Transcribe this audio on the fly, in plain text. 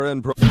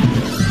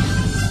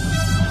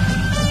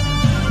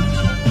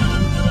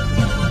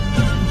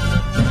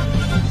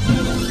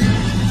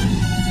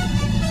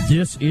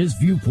This is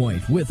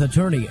Viewpoint with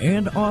attorney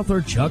and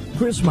author Chuck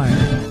Crismier.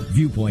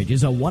 Viewpoint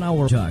is a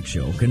 1-hour talk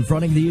show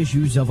confronting the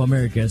issues of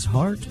America's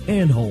heart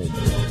and home.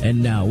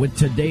 And now with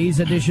today's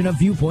edition of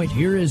Viewpoint,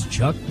 here is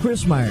Chuck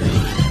Crismier.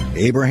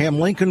 Abraham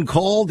Lincoln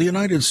called the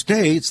United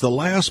States the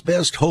last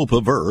best hope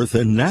of Earth,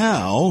 and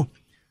now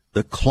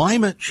the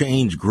climate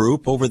change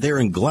group over there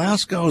in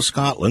Glasgow,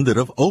 Scotland, that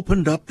have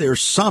opened up their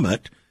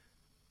summit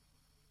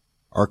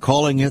are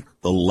calling it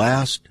the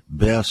last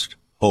best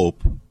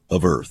hope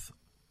of Earth.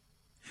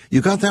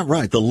 You got that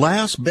right, the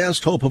last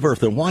best hope of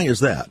Earth. And why is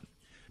that?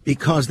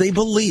 Because they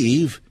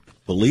believe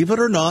it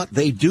or not,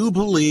 they do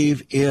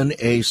believe in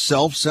a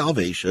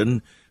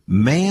self-salvation,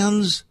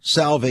 man's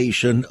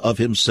salvation of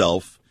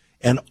himself,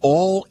 and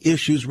all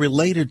issues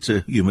related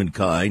to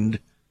humankind,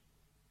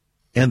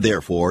 and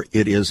therefore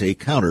it is a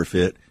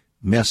counterfeit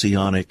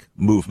messianic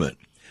movement.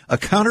 A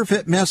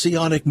counterfeit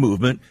messianic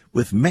movement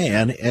with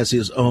man as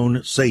his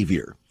own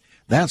savior.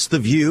 That's the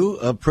view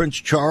of Prince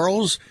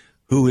Charles,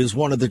 who is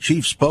one of the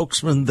chief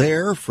spokesmen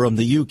there from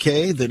the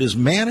UK that is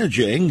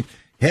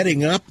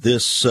heading up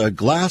this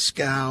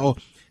Glasgow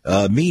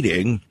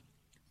meeting,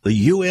 the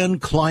UN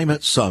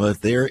Climate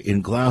Summit there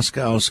in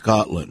Glasgow,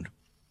 Scotland.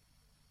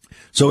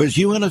 So as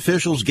UN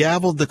officials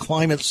gavelled the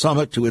climate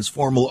summit to its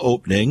formal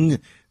opening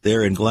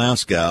there in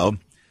Glasgow,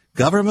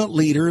 government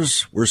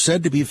leaders were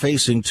said to be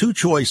facing two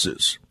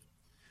choices.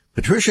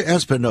 Patricia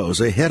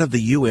Espinosa, head of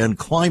the UN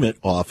Climate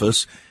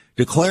Office,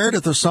 declared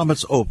at the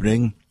summit's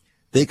opening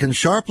they can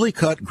sharply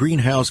cut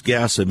greenhouse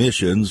gas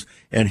emissions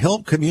and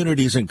help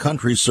communities and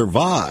countries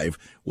survive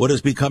what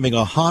is becoming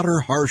a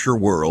hotter, harsher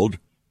world.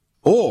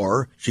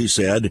 Or, she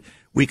said,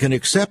 we can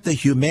accept that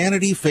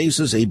humanity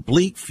faces a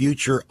bleak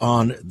future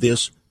on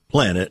this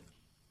planet,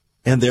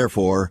 and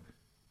therefore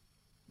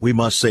we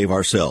must save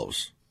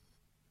ourselves.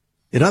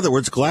 In other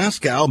words,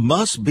 Glasgow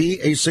must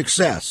be a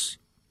success.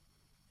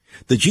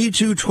 The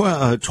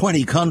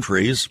G20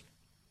 countries,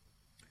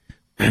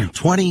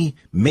 20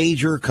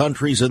 major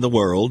countries in the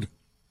world,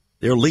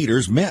 their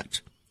leaders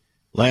met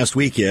last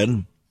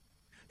weekend.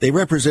 They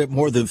represent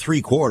more than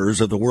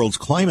 3/4 of the world's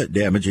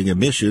climate-damaging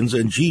emissions,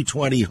 and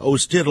G20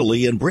 host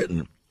Italy and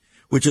Britain,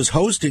 which is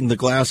hosting the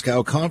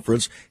Glasgow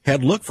conference,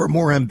 had looked for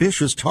more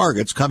ambitious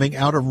targets coming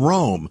out of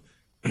Rome,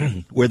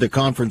 where the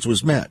conference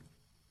was met.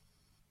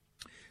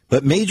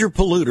 But major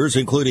polluters,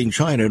 including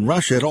China and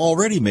Russia, had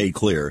already made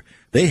clear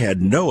they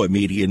had no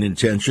immediate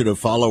intention of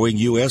following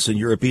U.S. and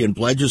European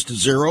pledges to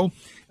zero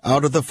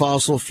out of the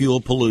fossil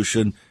fuel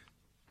pollution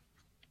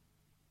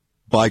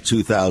by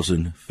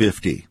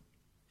 2050.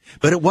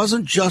 But it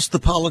wasn't just the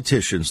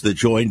politicians that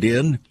joined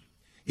in.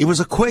 It was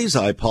a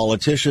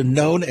quasi-politician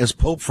known as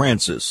Pope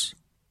Francis.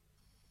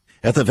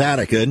 At the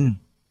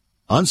Vatican,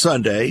 on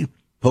Sunday,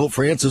 Pope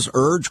Francis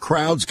urged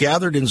crowds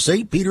gathered in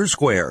St. Peter's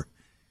Square,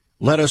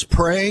 let us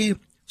pray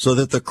so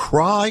that the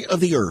cry of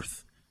the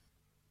earth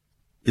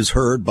is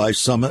heard by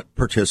summit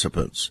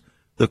participants.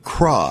 The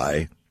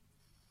cry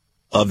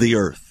of the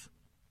earth.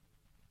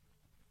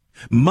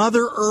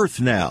 Mother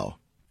Earth now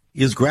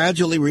is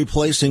gradually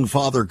replacing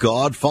Father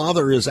God.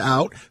 Father is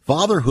out.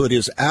 Fatherhood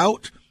is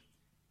out.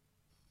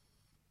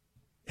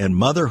 And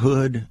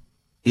motherhood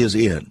is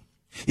in.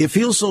 It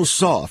feels so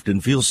soft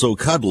and feels so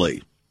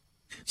cuddly.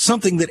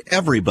 Something that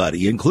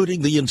everybody,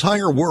 including the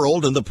entire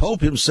world and the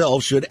Pope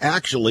himself, should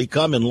actually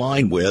come in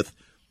line with,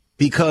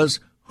 because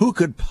who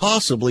could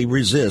possibly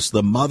resist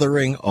the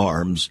mothering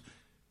arms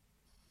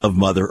of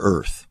Mother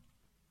Earth?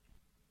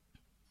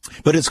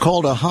 But it's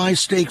called a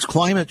high-stakes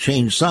climate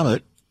change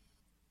summit,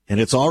 and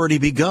it's already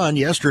begun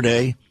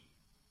yesterday.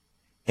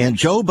 And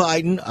Joe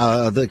Biden,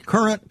 the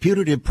current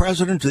putative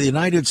president of the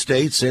United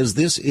States, says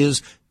this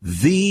is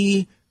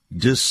the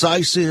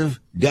decisive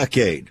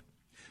decade.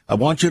 I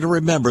want you to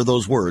remember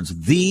those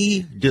words,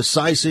 the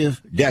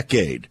decisive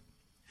decade.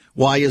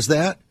 Why is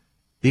that?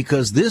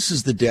 Because this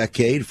is the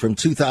decade from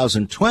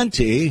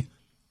 2020,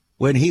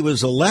 when he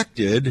was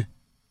elected,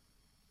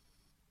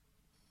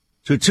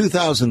 to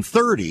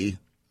 2030,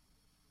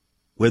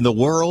 when the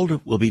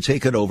world will be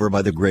taken over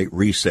by the Great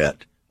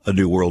Reset, a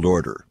new world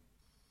order.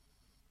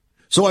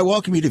 So I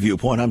welcome you to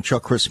Viewpoint. I'm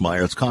Chuck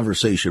Crismier. It's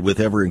conversation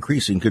with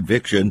ever-increasing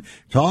conviction,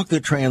 talk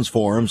that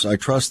transforms. I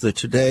trust that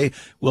today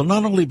will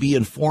not only be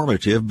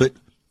informative, but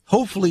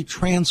hopefully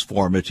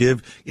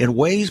transformative in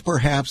ways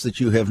perhaps that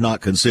you have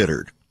not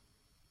considered.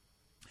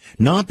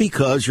 Not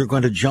because you're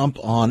going to jump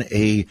on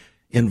a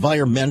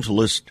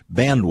environmentalist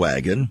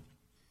bandwagon.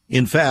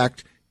 In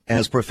fact,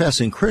 as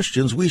professing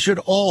Christians, we should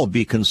all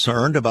be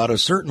concerned about a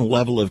certain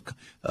level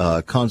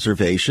of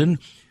conservation.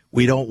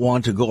 We don't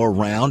want to go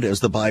around, as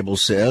the Bible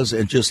says,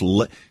 and just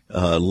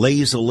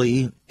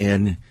lazily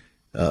and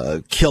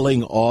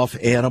killing off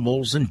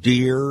animals and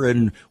deer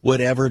and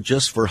whatever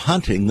just for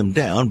hunting them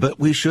down. But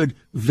we should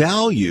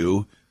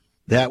value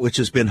that which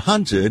has been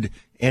hunted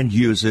and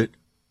use it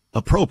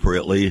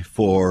appropriately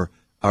for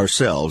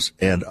ourselves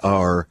and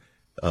our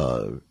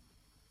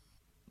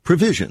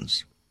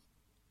provisions.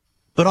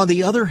 But on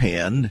the other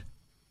hand,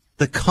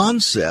 the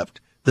concept,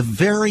 the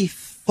very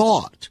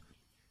thought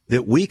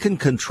that we can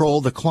control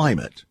the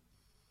climate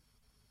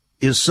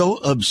is so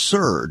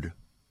absurd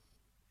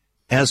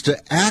as to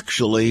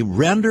actually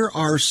render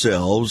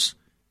ourselves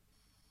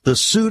the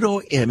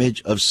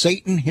pseudo-image of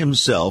Satan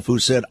himself, who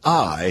said,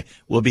 I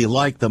will be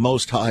like the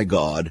Most High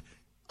God.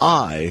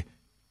 I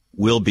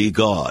will be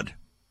God.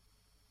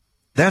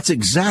 That's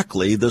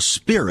exactly the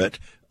spirit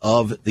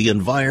of the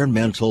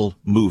environmental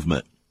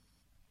movement.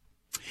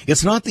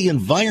 It's not the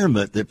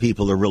environment that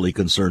people are really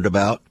concerned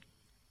about.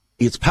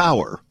 It's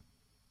power.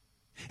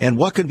 And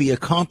what can be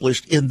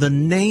accomplished in the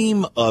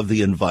name of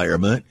the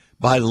environment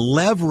by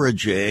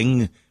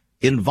leveraging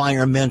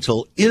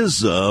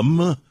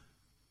environmentalism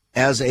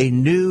as a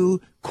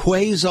new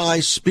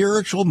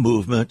quasi-spiritual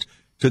movement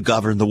to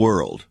govern the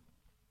world.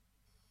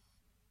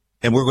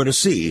 And we're going to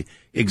see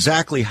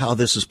exactly how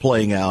this is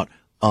playing out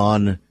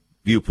on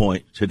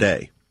Viewpoint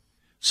today.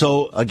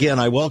 So, again,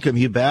 I welcome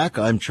you back.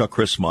 I'm Chuck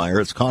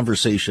Crismier. It's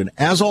conversation,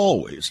 as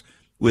always,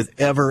 with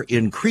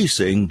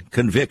ever-increasing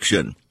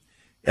conviction.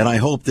 And I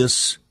hope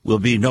this will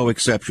be no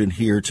exception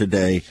here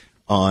today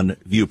on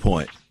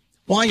Viewpoint.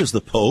 Why is the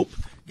Pope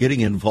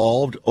getting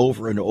involved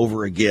over and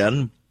over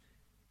again,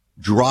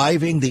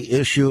 driving the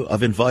issue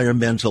of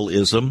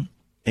environmentalism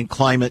and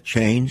climate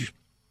change?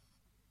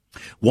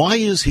 Why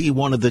is he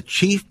one of the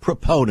chief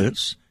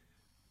proponents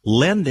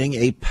lending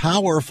a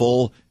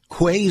powerful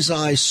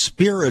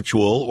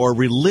quasi-spiritual or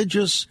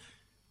religious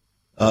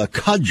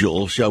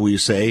cudgel, shall we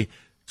say,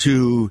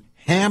 to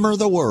hammer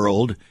the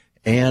world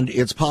and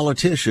its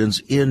politicians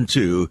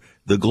into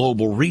the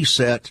global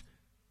reset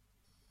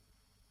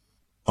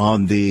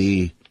on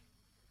the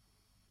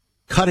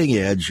cutting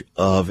edge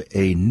of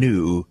a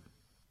new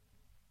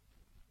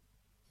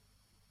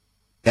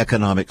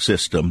economic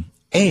system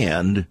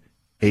and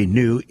a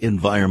new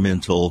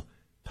environmental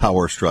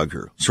power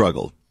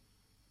struggle?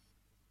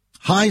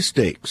 High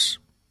stakes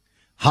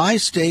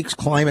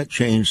climate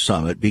change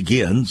summit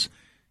begins,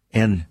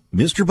 and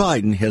Mr.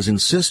 Biden has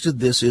insisted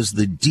this is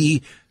the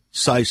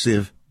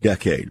decisive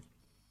decade.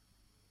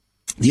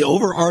 The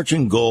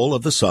overarching goal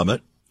of the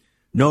summit,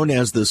 known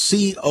as the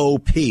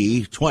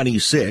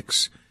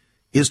COP26,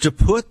 is to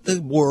put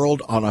the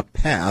world on a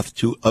path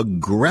to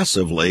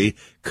aggressively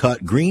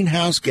cut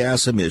greenhouse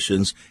gas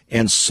emissions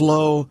and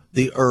slow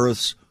the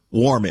Earth's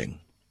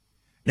warming.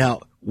 Now,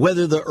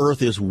 whether the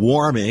Earth is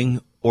warming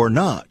or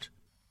not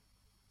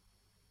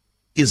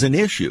is an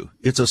issue.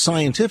 It's a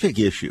scientific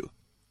issue.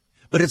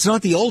 But it's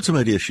not the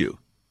ultimate issue.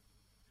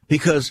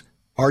 Because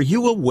are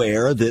you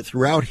aware that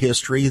throughout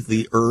history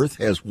the Earth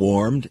has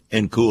warmed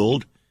and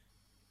cooled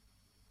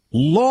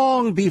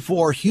long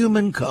before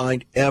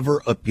humankind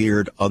ever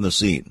appeared on the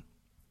scene?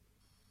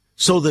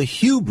 So the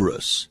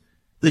hubris,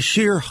 the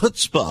sheer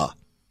chutzpah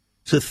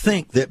to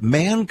think that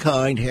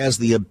mankind has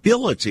the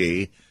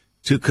ability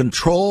to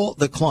control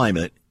the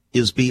climate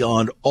is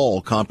beyond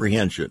all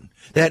comprehension.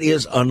 That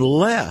is,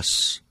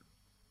 unless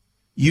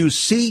you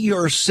see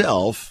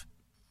yourself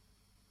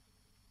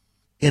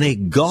in a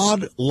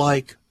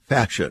God-like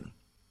fashion.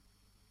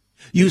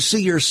 You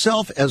see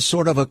yourself as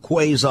sort of a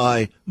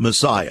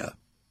quasi-Messiah.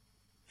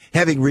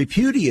 Having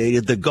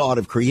repudiated the God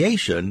of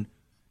creation,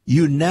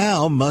 you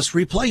now must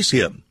replace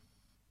him.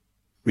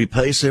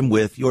 Replace him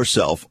with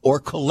yourself or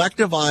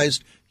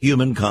collectivized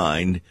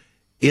humankind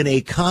in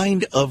a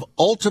kind of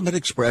ultimate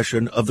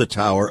expression of the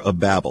Tower of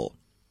Babel.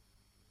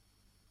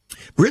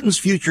 Britain's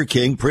future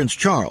king, Prince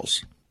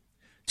Charles,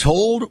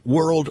 told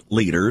world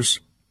leaders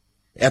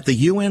at the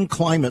UN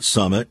Climate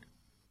Summit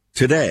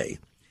today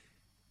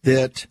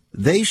that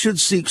they should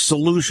seek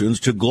solutions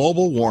to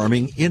global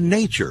warming in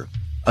nature.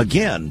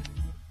 Again,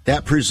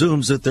 that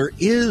presumes that there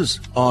is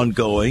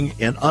ongoing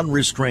and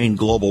unrestrained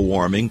global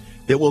warming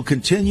that will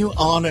continue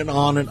on and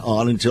on and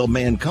on until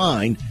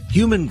mankind,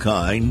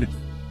 humankind,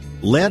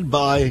 led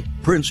by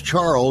Prince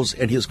Charles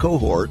and his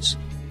cohorts,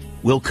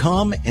 will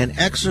come and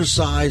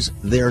exercise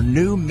their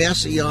new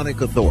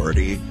messianic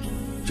authority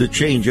to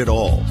change it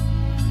all.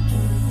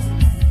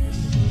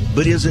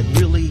 But is it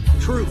really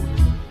true?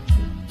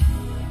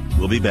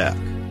 We'll be back.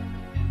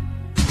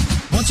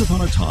 Once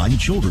upon a time,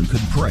 children could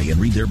pray and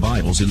read their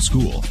Bibles in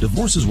school.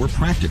 Divorces were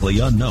practically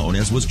unknown,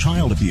 as was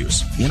child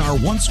abuse. In our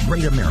once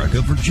great America,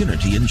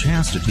 virginity and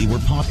chastity were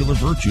popular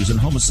virtues and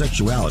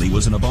homosexuality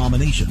was an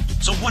abomination.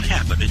 So what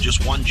happened in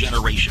just one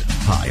generation?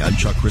 Hi, I'm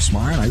Chuck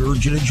Crismier, and I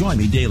urge you to join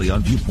me daily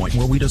on Viewpoint,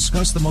 where we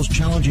discuss the most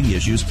challenging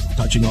issues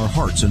touching our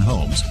hearts and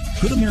homes.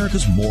 Could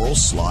America's moral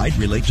slide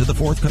relate to the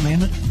Fourth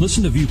Commandment?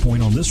 Listen to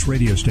Viewpoint on this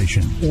radio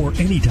station or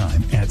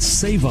anytime at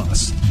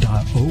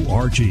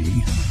saveus.org.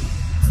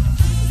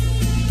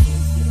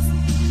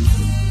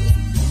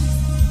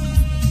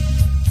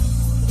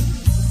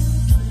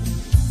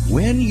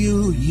 When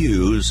you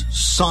use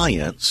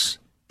science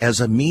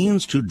as a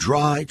means to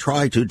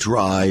try to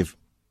drive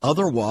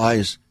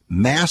otherwise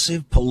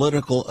massive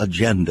political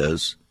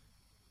agendas,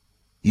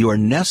 you are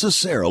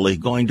necessarily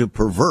going to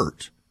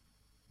pervert,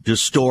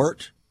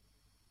 distort,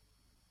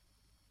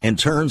 and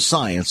turn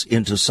science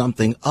into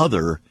something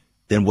other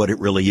than what it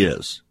really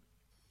is.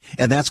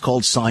 And that's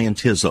called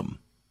scientism.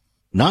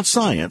 Not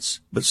science,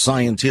 but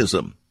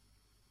scientism.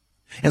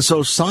 And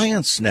so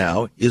science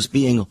now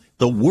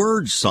the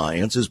word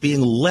science is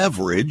being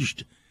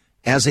leveraged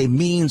as a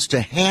means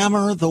to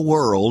hammer the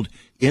world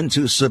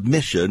into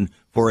submission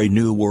for a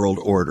new world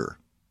order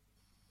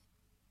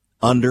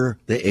under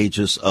the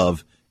aegis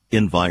of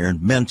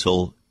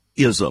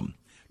environmentalism.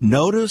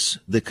 Notice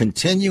the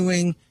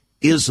continuing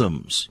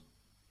isms.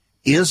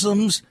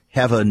 Isms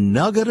have a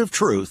nugget of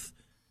truth,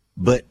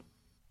 but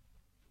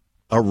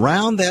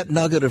around that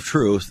nugget of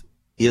truth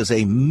is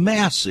a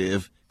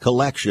massive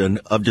collection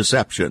of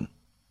deception.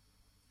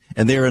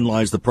 And therein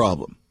lies the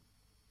problem.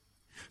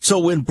 So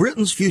when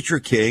Britain's future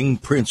king,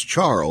 Prince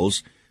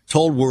Charles,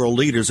 told world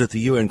leaders at the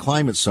UN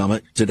Climate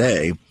Summit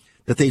today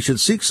that they should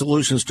seek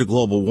solutions to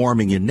global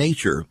warming in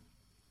nature,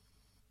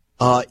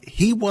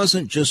 he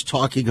wasn't just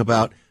talking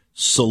about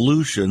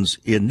solutions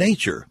in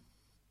nature.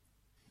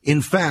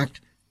 In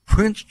fact,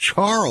 Prince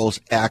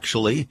Charles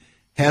actually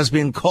has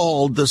been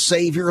called the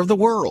savior of the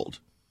world.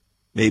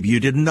 Maybe you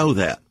didn't know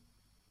that.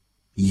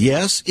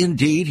 Yes,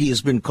 indeed, he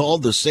has been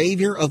called the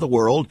savior of the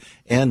world.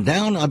 And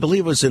down, I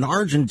believe it was in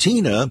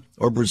Argentina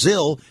or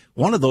Brazil,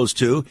 one of those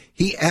two,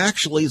 he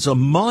actually is a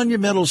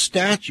monumental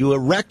statue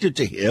erected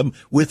to him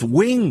with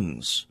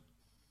wings.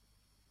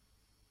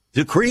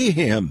 Decree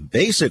him,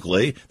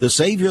 basically, the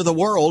savior of the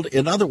world,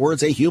 in other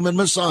words, a human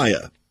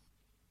Messiah.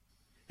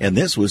 And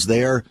this was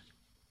there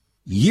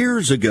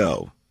years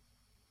ago.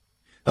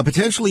 A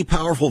potentially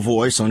powerful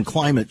voice on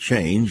climate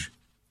change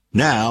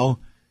now,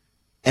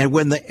 and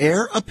when the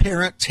heir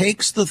apparent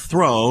takes the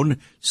throne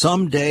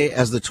someday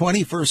as the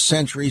 21st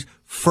century's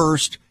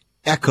first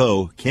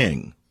eco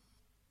king.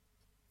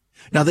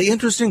 Now, the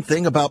interesting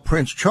thing about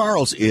Prince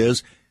Charles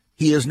is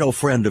he is no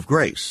friend of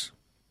grace.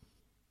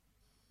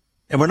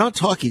 And we're not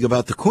talking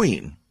about the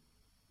Queen.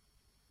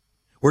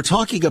 We're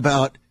talking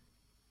about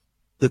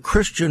the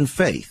Christian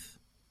faith.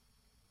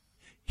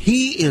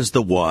 He is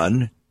the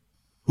one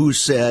who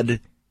said,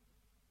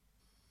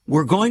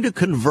 we're going to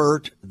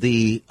convert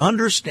the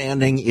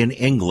understanding in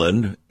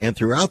England and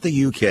throughout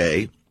the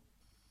UK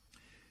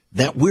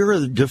that we're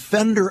a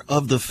defender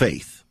of the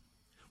faith.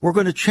 We're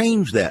going to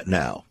change that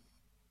now.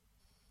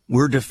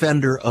 We're a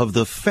defender of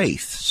the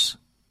faiths.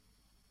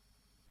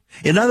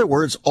 In other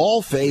words,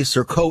 all faiths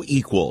are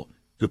co-equal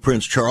to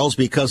Prince Charles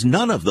because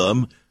none of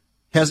them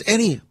has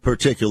any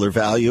particular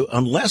value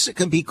unless it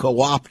can be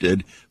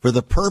co-opted for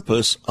the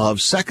purpose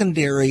of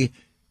secondary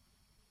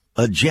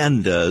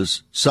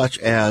agendas such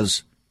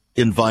as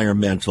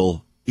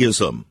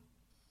environmentalism.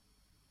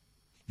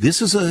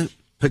 This is a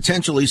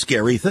potentially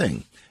scary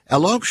thing.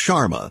 Alok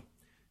Sharma,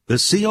 the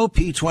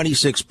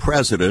COP26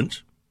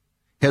 president,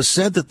 has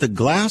said that the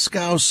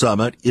Glasgow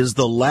summit is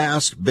the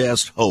last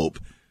best hope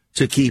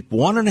to keep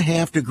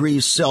 1.5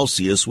 degrees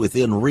Celsius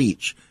within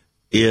reach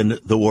in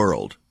the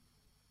world.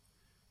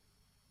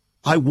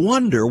 I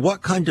wonder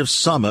what kind of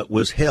summit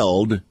was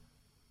held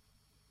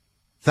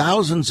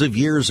thousands of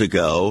years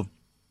ago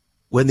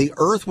when the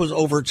earth was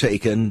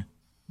overtaken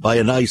by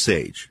an ice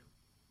age.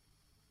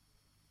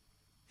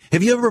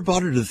 Have you ever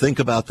bothered to think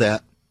about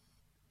that?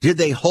 Did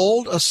they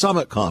hold a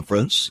summit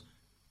conference,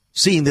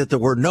 seeing that there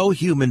were no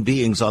human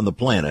beings on the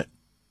planet?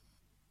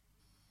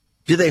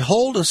 Did they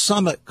hold a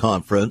summit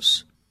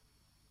conference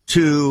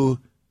to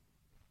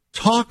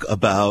talk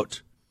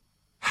about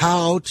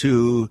how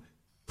to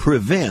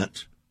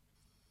prevent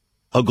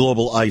a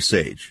global ice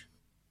age?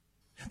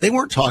 They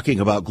weren't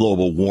talking about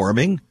global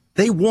warming.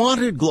 They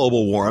wanted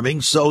global warming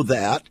so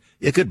that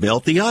it could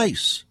melt the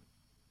ice.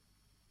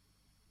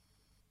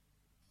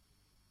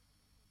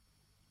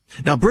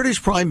 Now,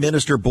 British Prime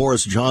Minister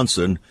Boris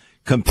Johnson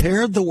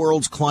compared the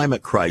world's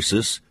climate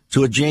crisis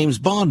to a James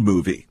Bond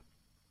movie.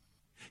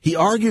 He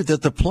argued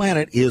that the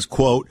planet is,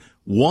 quote,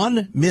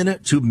 1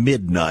 minute to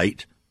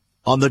midnight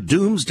on the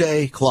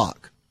doomsday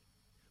clock.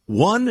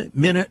 1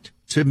 minute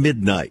to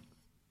midnight.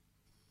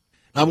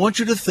 I want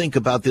you to think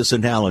about this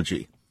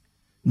analogy.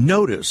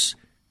 Notice,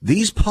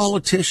 these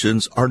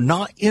politicians are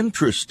not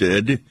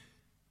interested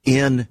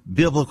in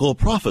biblical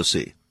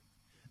prophecy.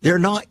 They're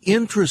not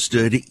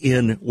interested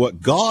in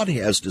what God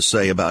has to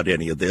say about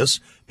any of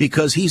this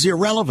because he's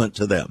irrelevant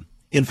to them.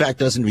 In fact,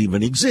 doesn't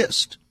even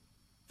exist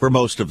for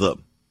most of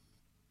them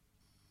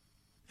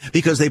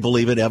because they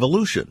believe in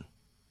evolution.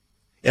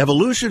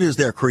 Evolution is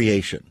their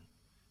creation,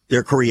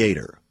 their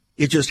creator.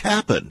 It just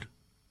happened.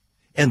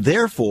 And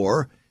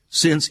therefore,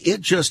 since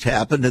it just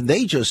happened and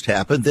they just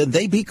happened, then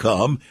they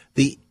become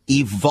the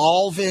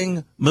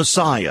evolving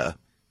Messiah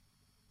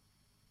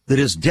that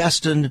is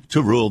destined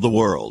to rule the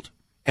world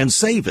and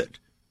save it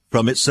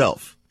from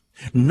itself.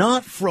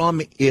 Not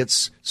from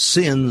its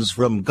sins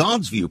from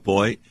God's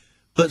viewpoint,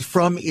 but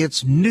from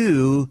its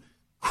new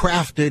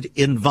crafted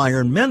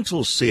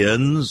environmental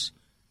sins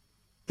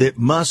that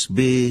must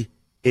be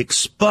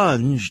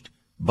expunged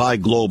by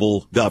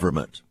global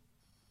government.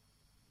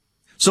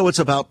 So it's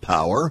about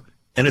power,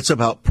 and it's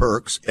about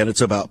perks, and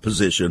it's about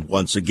position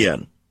once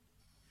again.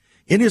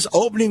 In his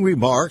opening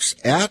remarks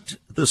at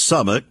the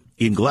summit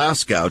in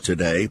Glasgow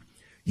today,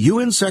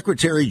 UN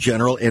Secretary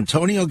General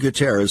Antonio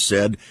Guterres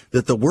said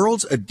that the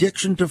world's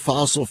addiction to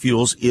fossil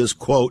fuels is,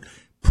 quote,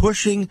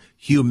 pushing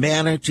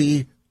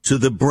humanity to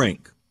the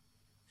brink.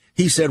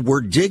 He said,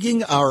 we're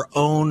digging our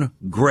own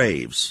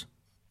graves.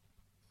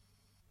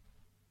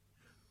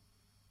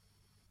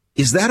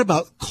 Is that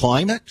about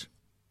climate?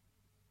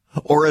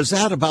 Or is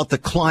that about the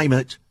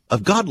climate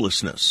of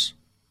godlessness?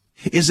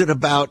 Is it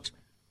about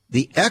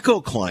the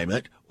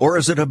eco-climate, or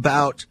is it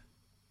about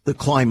the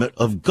climate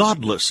of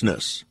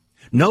godlessness?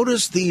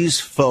 Notice these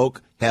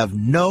folk have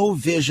no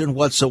vision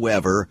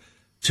whatsoever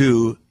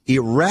to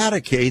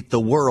eradicate the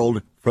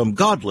world from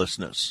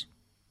godlessness.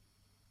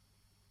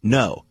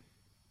 No,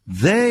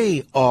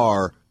 they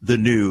are the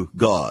new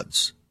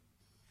gods.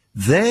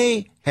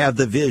 They have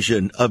the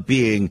vision of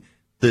being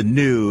the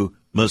new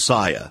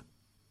Messiah.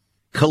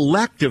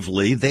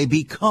 Collectively, they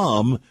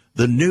become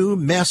the new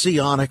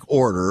messianic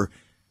order,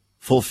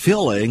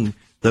 fulfilling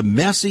the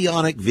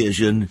messianic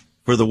vision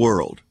for the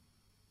world.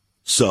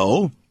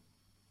 So,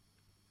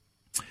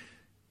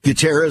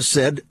 Guterres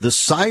said, the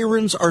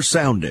sirens are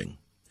sounding.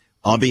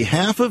 On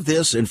behalf of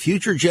this and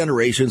future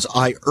generations,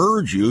 I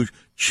urge you,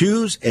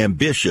 choose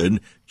ambition,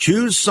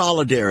 choose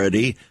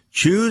solidarity,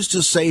 choose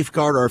to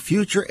safeguard our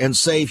future and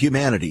save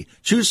humanity.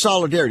 Choose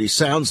solidarity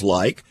sounds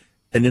like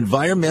an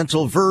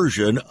environmental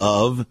version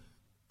of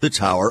the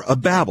Tower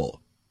of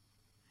Babel.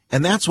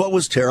 And that's what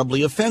was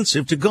terribly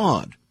offensive to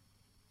God.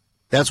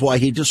 That's why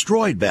he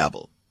destroyed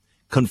Babel,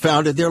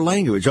 confounded their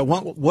language. I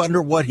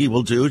wonder what he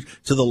will do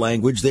to the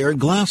language there in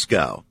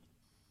Glasgow.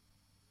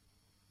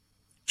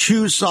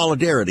 Choose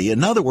solidarity.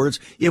 In other words,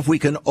 if we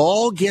can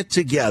all get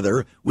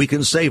together, we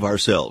can save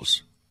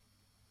ourselves.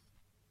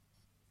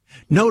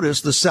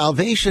 Notice the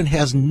salvation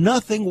has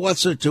nothing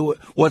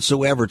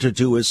whatsoever to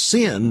do with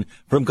sin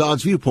from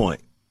God's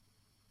viewpoint.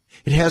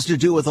 It has to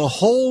do with a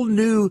whole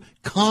new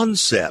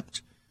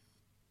concept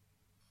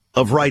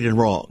of right and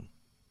wrong.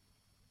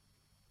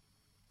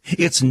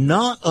 It's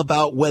not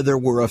about whether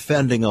we're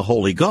offending a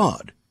holy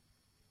God.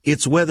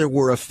 It's whether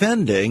we're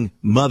offending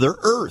Mother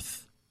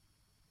Earth.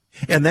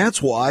 And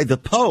that's why the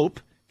Pope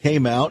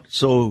came out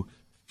so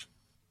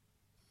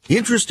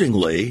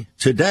interestingly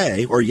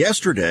today or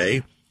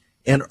yesterday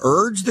and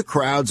urged the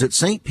crowds at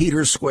St.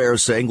 Peter's Square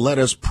saying, let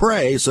us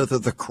pray so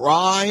that the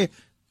cry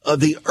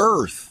of the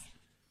earth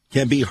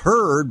can be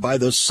heard by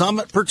the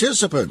summit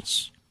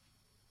participants.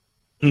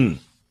 And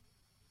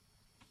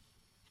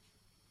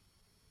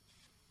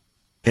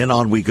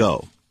on we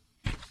go.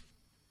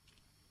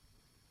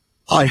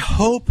 I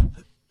hope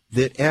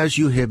that as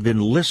you have been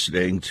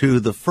listening to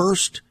the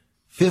first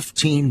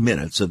 15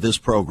 minutes of this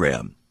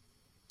program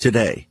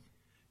today,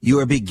 you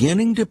are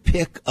beginning to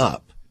pick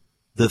up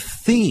the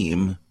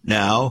theme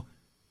now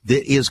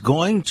that is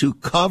going to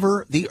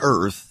cover the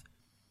earth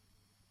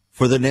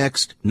for the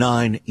next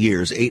 9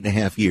 years,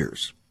 8.5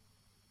 years.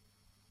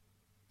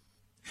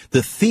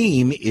 The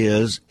theme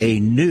is a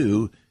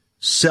new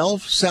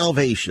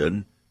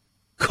self-salvation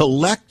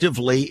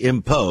collectively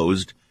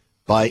imposed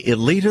by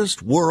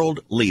elitist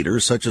world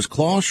leaders such as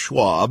Klaus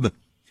Schwab,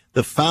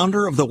 the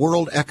founder of the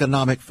World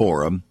Economic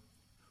Forum,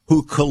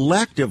 who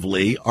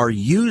collectively are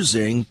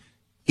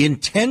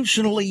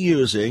intentionally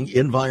using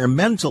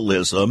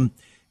environmentalism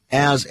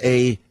as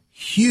a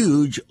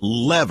huge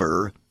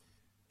lever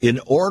in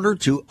order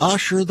to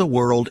usher the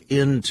world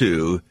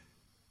into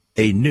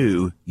a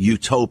new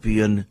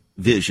utopian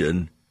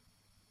vision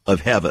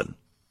of heaven.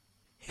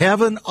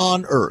 Heaven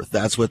on earth,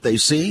 that's what they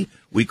see.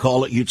 We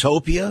call it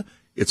utopia.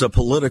 It's a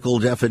political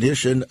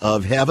definition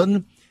of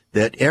heaven,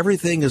 that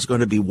everything is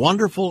going to be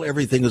wonderful,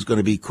 everything is going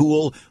to be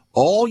cool.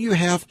 All you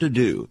have to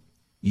do,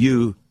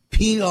 you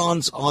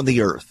peons on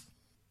the earth,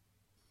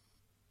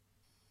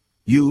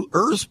 you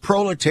Earth's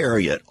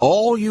proletariat,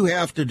 all you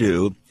have to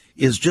do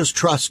is just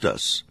trust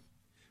us.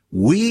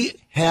 We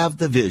have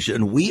the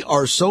vision. We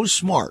are so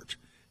smart,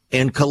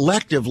 and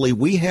collectively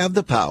we have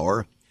the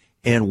power,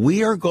 and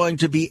we are going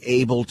to be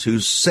able to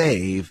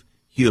save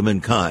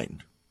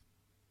humankind.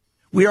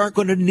 We aren't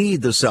going to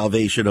need the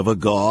salvation of a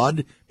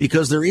God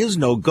because there is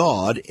no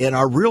God, and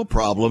our real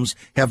problems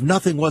have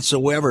nothing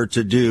whatsoever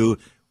to do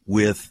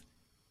with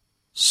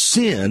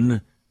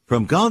sin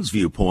from God's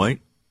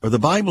viewpoint or the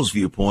Bible's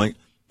viewpoint,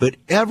 but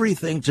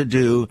everything to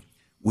do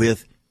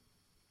with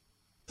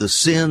the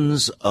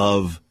sins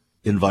of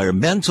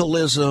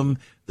environmentalism,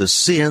 the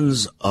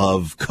sins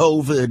of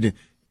COVID,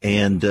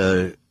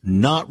 and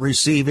not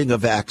receiving a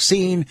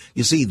vaccine.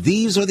 You see,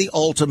 these are the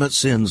ultimate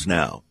sins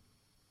now.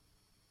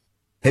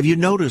 Have you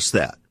noticed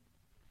that?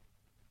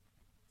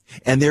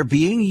 And they're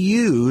being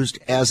used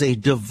as a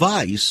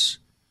device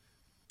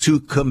to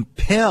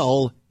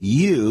compel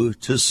you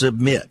to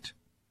submit.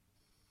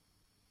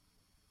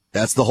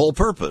 That's the whole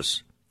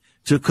purpose,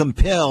 to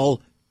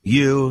compel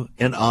you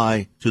and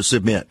I to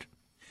submit.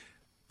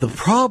 The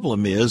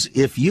problem is,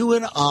 if you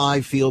and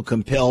I feel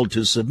compelled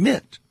to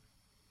submit,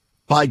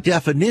 by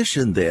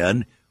definition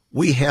then,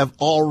 we have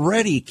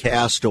already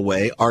cast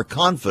away our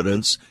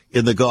confidence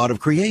in the God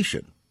of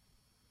creation.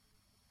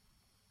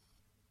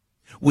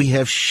 We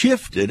have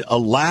shifted,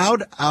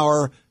 allowed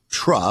our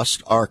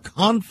trust, our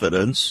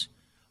confidence,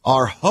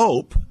 our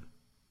hope,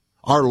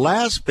 our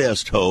last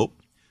best hope,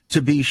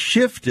 to be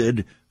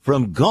shifted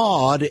from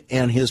God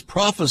and his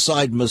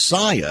prophesied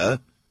Messiah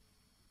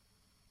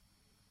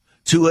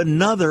to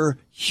another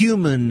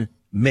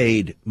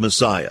human-made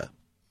Messiah.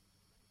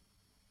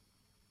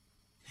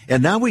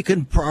 And now we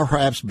can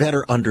perhaps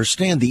better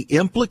understand the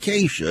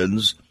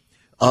implications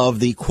of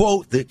the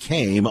quote that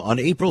came on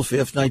April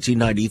 5th,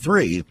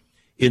 1993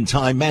 in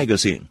Time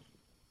magazine.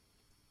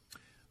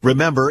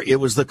 Remember, it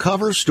was the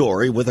cover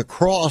story with a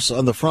cross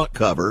on the front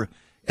cover,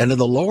 and in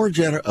the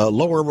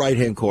lower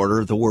right-hand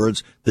corner, the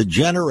words, "The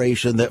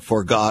Generation That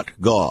Forgot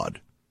God."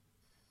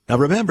 Now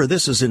remember,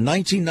 this is in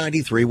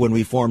 1993 when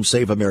we formed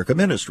Save America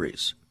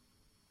Ministries.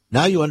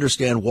 Now you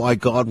understand why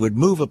God would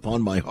move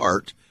upon my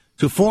heart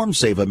to form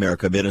Save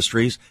America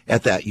Ministries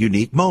at that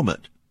unique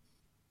moment.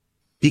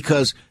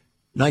 Because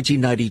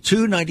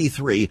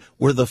 1992-93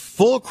 were the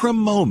fulcrum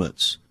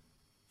moments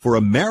for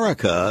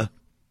America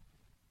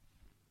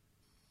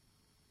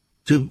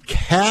to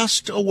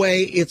cast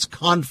away its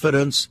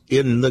confidence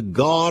in the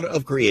God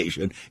of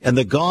creation and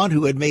the God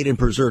who had made and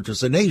preserved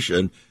us a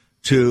nation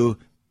to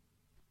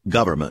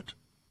government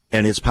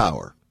and its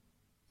power.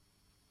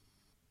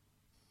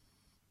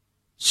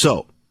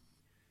 So,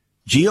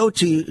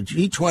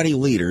 G20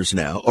 leaders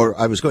now, or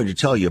I was going to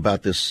tell you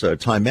about this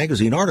Time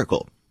magazine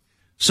article.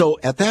 So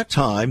at that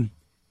time,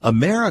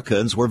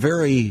 Americans were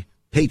very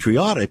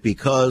patriotic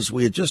because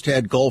we had just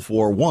had Gulf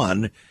War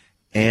I,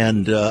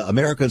 and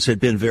Americans had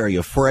been very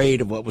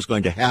afraid of what was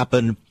going to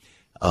happen.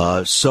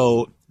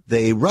 So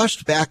they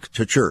rushed back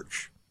to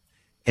church.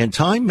 And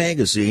Time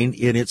magazine,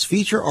 in its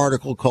feature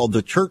article called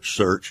The Church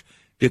Search,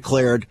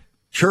 declared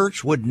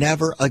church would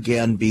never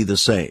again be the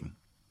same.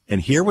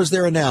 And here was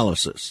their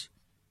analysis.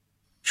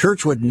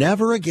 Church would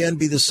never again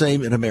be the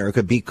same in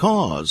America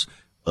because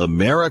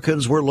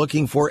Americans were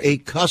looking for a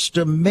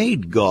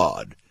custom-made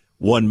God,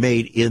 one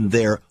made in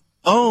their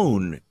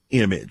own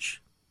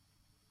image.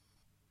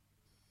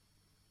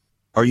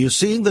 Are you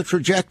seeing the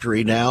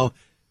trajectory now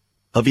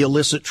of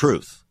illicit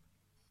truth?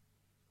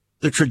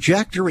 The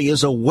trajectory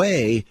is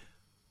away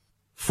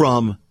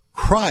from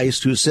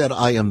Christ, who said,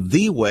 "I am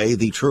the way,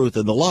 the truth,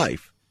 and the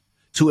life,"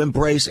 to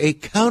embrace a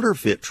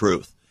counterfeit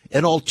truth,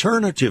 an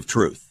alternative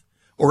truth,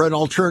 or an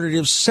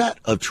alternative set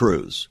of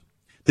truths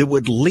that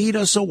would lead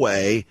us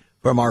away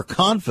from our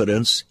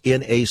confidence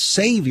in a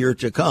Savior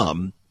to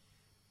come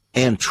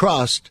and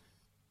trust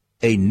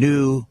a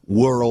new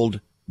world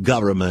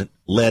government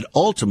led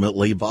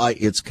ultimately by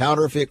its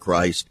counterfeit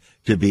Christ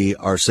to be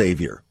our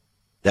Savior.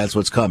 That's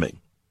what's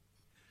coming.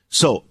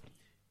 So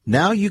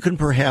now you can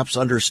perhaps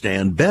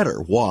understand better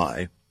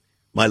why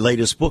my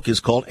latest book is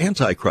called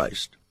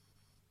Antichrist: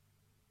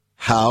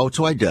 How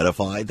to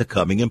Identify the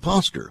Coming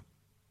Imposter.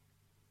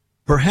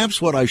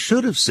 Perhaps what I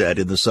should have said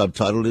in the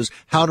subtitle is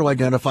How to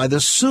Identify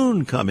the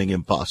Soon Coming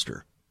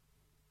Imposter.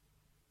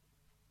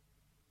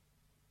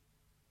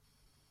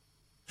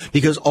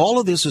 Because all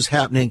of this is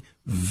happening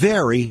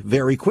very,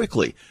 very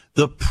quickly.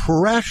 The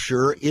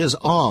pressure is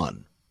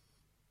on.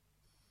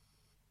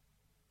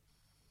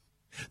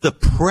 The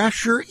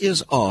pressure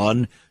is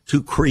on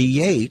to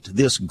create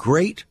this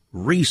great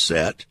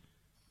reset.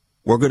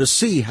 We're going to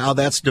see how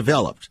that's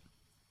developed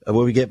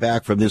when we get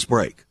back from this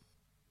break.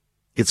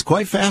 It's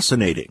quite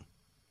fascinating,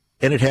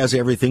 and it has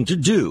everything to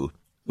do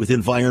with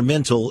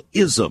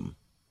environmentalism.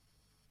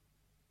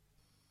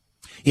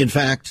 In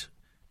fact,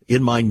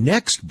 in my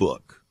next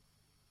book,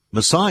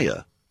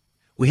 Messiah,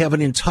 we have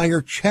an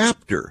entire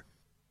chapter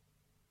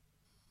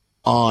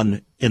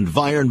on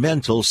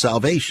environmental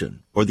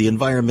salvation, or the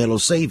environmental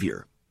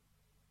savior,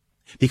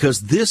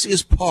 because this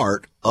is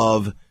part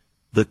of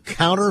the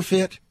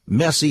counterfeit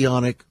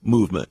messianic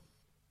movement.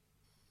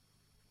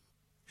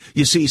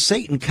 You see,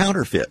 Satan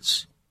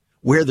counterfeits.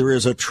 Where there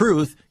is a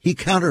truth, he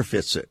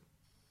counterfeits it.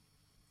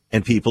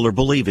 And people are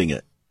believing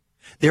it.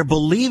 They're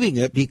believing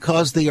it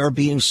because they are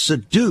being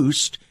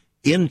seduced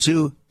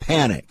into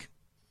panic.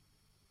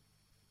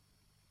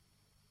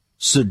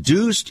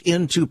 Seduced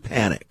into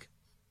panic.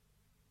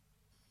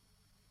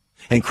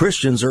 And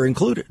Christians are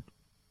included.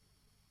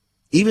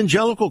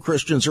 Evangelical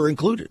Christians are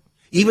included.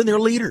 Even their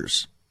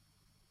leaders.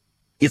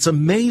 It's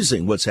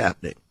amazing what's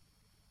happening.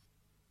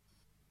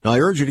 Now, I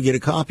urge you to get a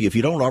copy. If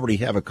you don't already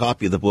have a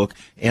copy of the book,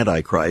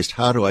 Antichrist,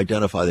 How to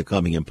Identify the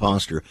Coming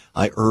Imposter,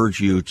 I urge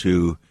you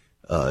to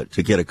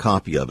get a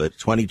copy of it.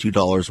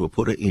 $22 will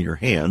put it in your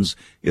hands.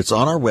 It's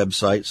on our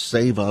website,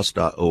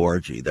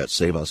 saveus.org. That's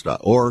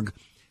saveus.org.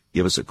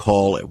 Give us a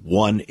call at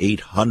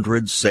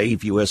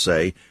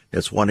 1-800-SAVE-USA.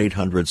 That's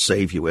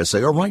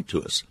 1-800-SAVE-USA. Or write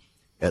to us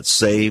at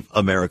Save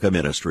America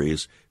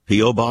Ministries,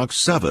 P.O. Box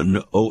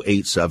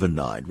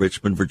 70879,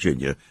 Richmond,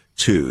 Virginia,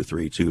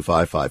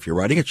 23255. You're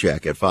writing a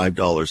check at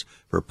 $5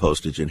 for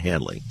postage and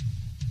handling.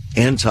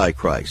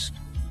 Antichrist.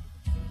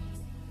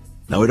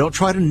 Now, we don't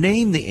try to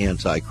name the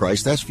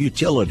Antichrist. That's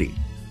futility.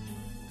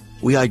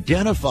 We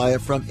identify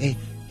it from a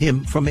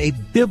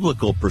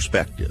biblical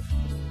perspective.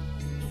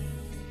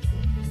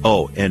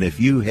 Oh, and if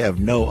you have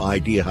no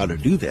idea how to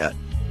do that,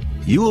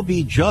 you will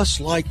be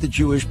just like the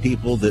Jewish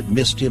people that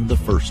missed him the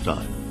first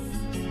time.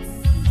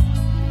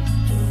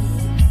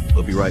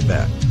 We'll be right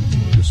back.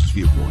 This is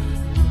Viewpoint.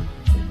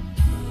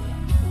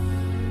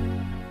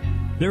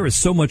 There is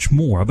so much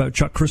more about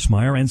Chuck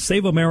Crismier and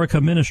Save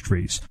America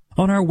Ministries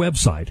on our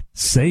website,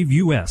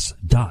 saveus.org.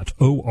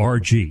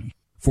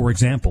 For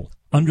example,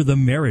 under the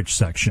marriage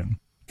section,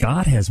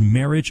 God has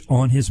marriage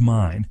on his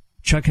mind.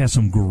 Chuck has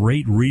some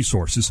great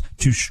resources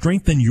to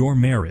strengthen your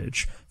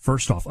marriage.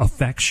 First off, a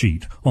fact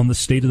sheet on the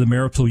state of the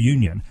marital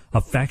union,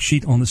 a fact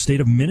sheet on the state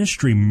of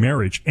ministry,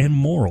 marriage, and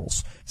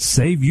morals.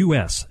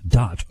 SaveUS.org.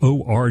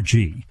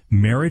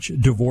 Marriage,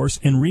 divorce,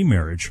 and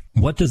remarriage.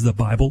 What does the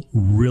Bible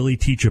really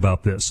teach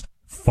about this?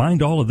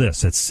 Find all of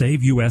this at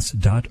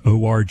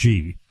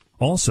SaveUS.org.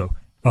 Also,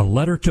 a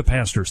letter to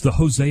pastors, the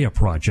Hosea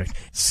Project,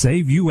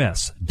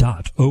 SaveUS.org,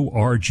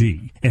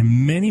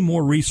 and many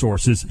more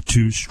resources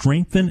to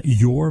strengthen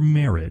your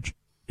marriage.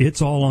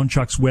 It's all on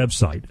Chuck's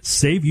website,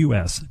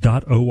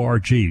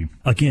 SaveUS.org.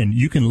 Again,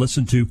 you can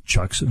listen to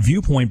Chuck's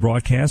Viewpoint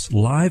broadcasts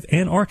live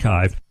and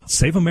archived.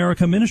 Save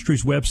America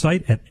Ministries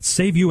website at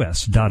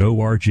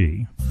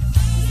SaveUS.org.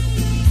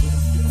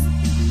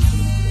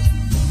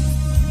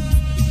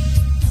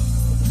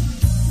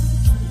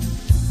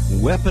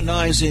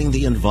 Weaponizing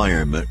the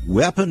environment,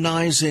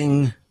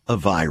 weaponizing a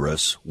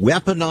virus,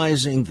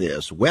 weaponizing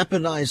this,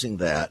 weaponizing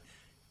that.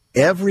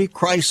 Every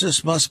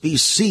crisis must be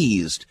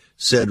seized,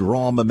 said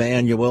Rahm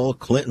Emanuel,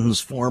 Clinton's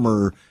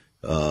former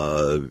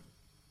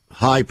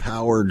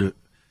high-powered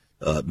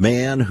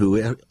man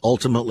who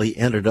ultimately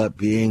ended up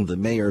being the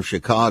mayor of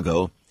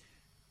Chicago.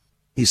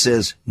 He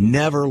says,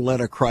 never let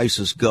a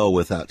crisis go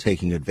without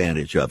taking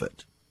advantage of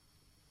it.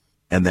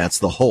 And that's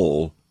the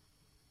whole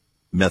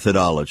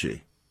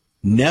methodology.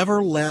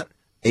 Never let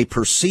a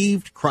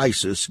perceived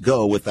crisis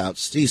go without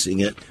seizing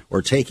it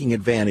or taking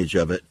advantage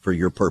of it for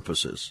your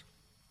purposes.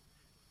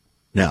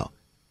 Now,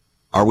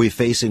 are we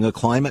facing a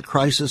climate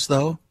crisis,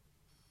 though?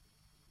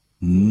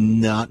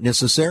 Not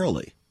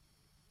necessarily.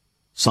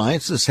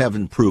 Scientists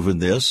haven't proven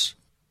this.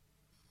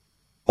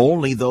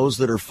 Only those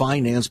that are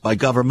financed by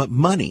government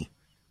money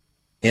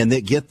and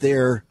that get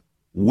their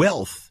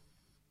wealth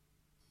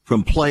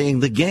from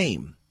playing the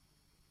game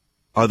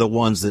are the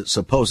ones that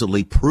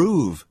supposedly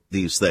prove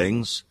these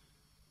things.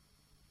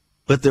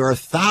 But there are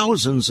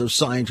thousands of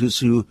scientists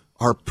who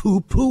are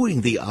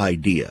poo-pooing the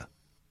idea.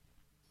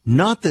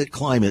 Not that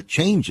climate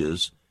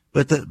changes,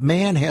 but that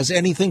man has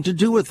anything to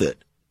do with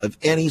it, of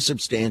any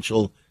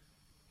substantial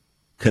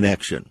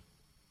connection.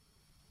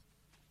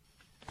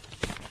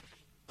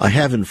 I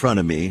have in front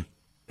of me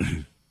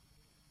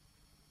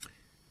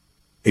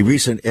a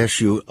recent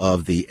issue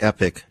of the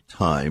Epoch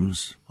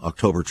Times,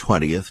 October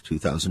 20th,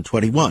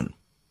 2021.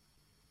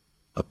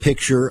 A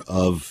picture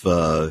of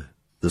the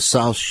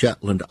South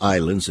Shetland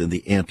Islands in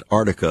the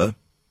Antarctica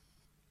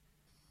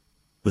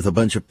with a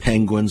bunch of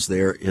penguins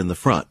there in the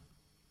front.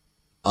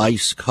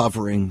 Ice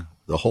covering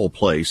the whole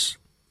place.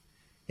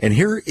 And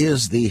here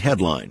is the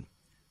headline.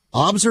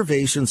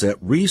 Observations at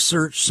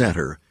Research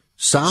Center.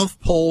 South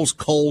Pole's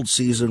cold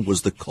season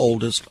was the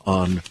coldest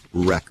on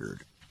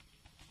record.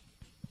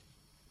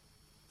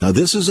 Now,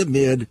 this is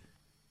amid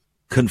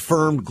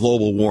confirmed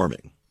global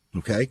warming.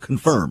 Okay?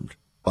 Confirmed.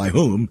 By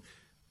whom?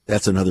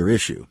 That's another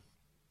issue.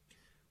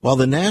 While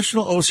the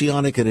National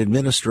Oceanic and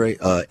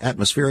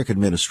Atmospheric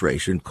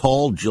Administration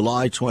called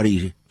July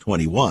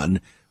 2021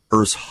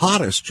 Earth's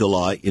hottest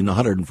July in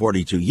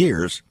 142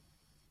 years,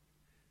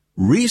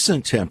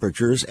 recent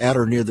temperatures at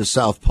or near the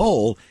South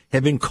Pole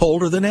have been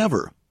colder than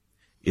ever.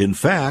 In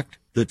fact,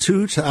 the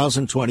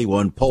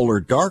 2021 polar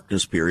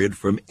darkness period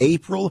from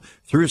April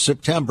through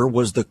September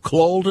was the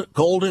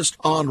coldest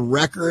on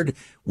record,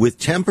 with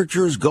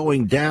temperatures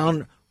going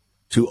down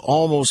to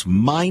almost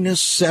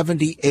minus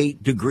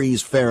 78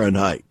 degrees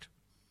Fahrenheit.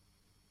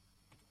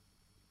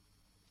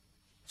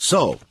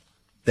 So,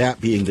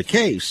 that being the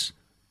case,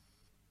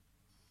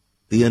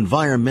 the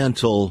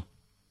environmentalists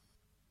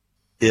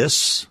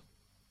that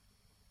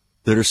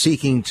are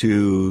seeking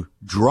to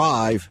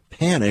drive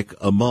panic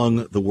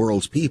among the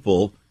world's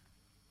people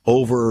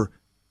over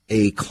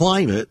a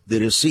climate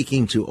that is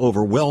seeking to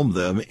overwhelm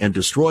them and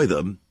destroy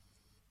them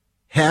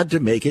had to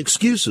make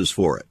excuses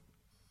for it,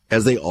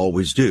 as they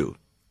always do.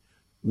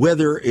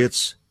 Whether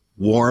it's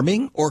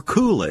warming or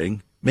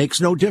cooling makes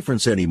no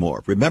difference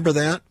anymore. Remember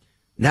that?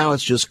 Now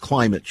it's just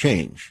climate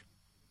change.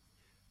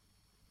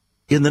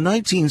 In the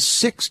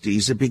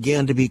 1960s, it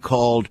began to be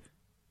called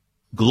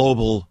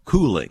global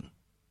cooling.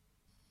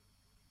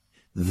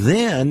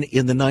 Then,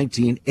 in the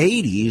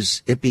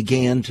 1980s, it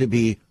began to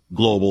be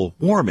global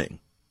warming.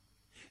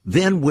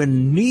 Then,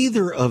 when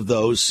neither of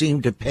those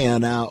seemed to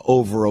pan out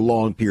over a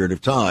long period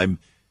of time,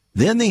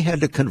 then they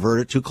had to convert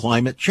it to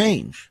climate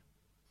change.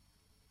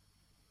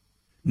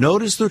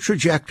 Notice the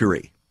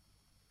trajectory.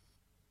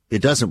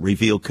 It doesn't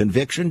reveal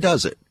conviction,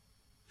 does it?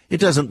 It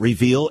doesn't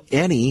reveal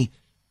any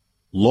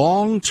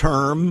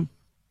long-term,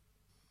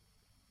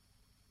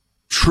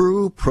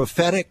 true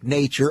prophetic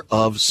nature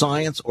of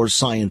science or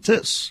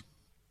scientists.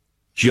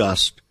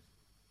 Just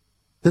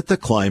that the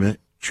climate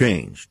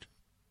changed.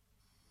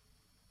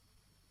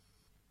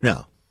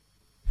 Now,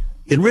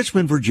 in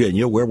Richmond,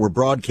 Virginia, where we're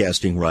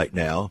broadcasting right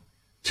now,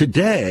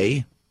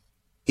 today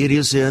it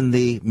is in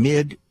the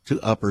mid to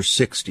upper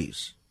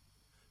 60s.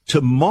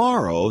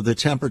 Tomorrow, the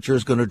temperature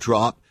is going to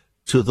drop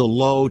to the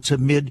low to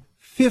mid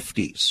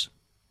 50s.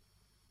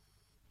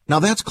 Now,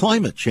 that's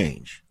climate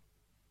change.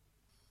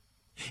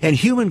 And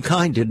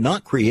humankind did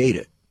not create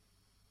it.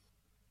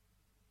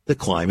 The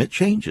climate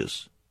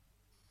changes.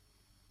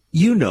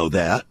 You know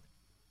that.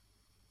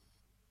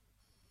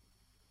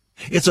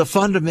 It's a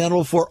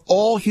fundamental for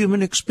all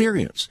human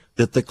experience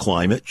that the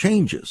climate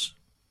changes.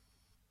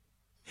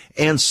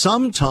 And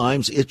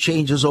sometimes it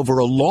changes over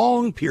a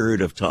long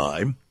period of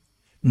time,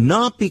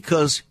 not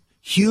because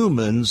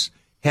humans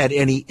had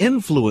any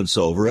influence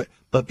over it,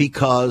 but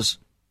because,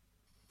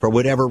 for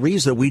whatever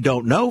reason, we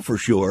don't know for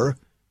sure.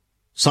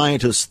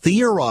 Scientists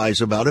theorize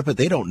about it, but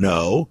they don't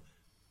know.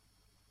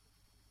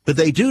 But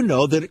they do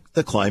know that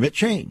the climate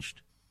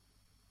changed.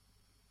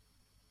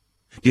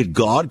 Did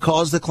God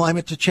cause the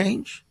climate to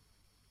change?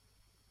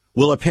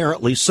 Well,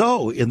 apparently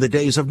so in the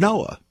days of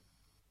Noah,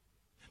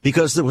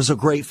 because there was a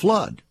great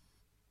flood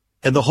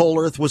and the whole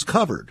earth was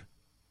covered.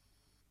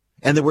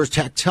 And there was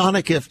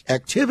tectonic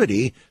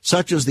activity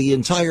such as the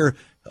entire,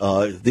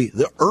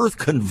 the earth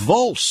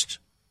convulsed.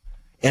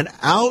 And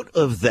out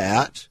of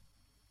that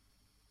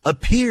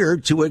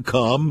appeared to have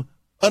come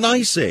an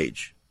ice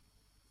age.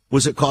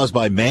 Was it caused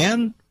by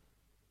man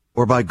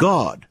or by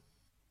God?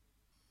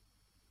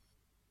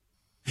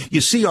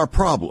 You see our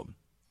problem.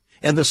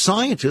 And the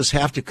scientists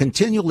have to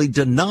continually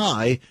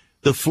deny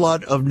the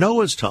flood of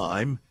Noah's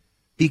time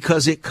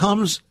because it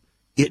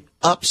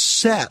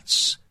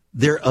upsets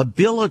their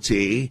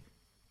ability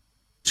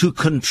to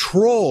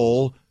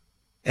control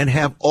and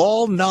have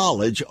all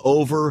knowledge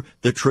over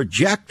the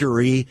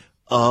trajectory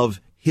of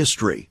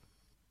history.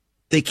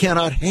 They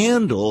cannot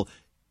handle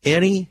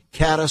any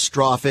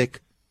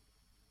catastrophic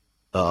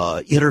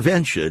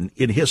intervention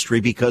in history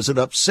because it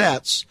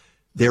upsets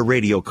their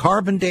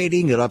radiocarbon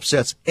dating. It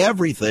upsets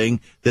everything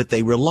that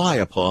they rely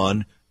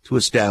upon to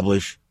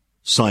establish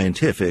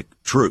scientific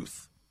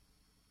truth.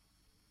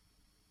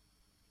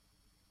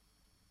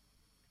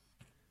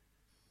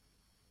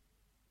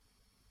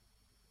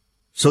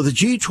 So the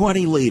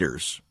G20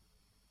 leaders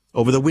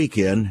over the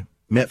weekend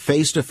met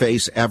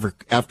face-to-face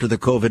after the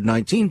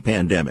COVID-19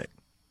 pandemic.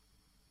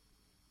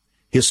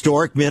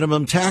 Historic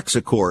minimum tax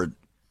accord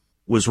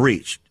was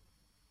reached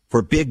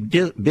for big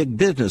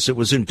business. It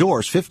was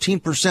endorsed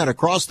 15%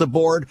 across the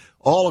board,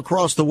 all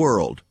across the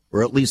world,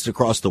 or at least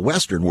across the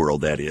Western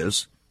world, that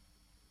is.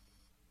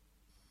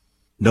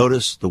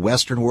 Notice the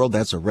Western world,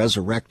 that's a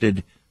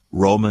resurrected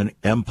Roman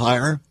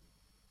Empire.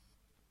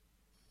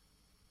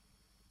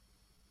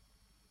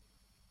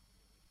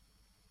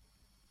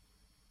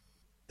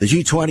 The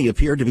G20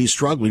 appeared to be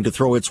struggling to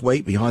throw its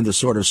weight behind the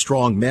sort of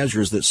strong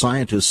measures that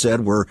scientists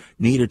said were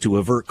needed to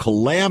avert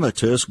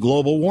calamitous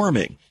global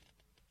warming.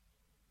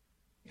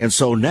 And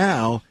so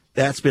now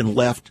that's been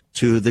left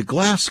to the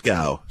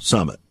Glasgow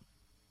summit.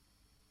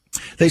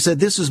 They said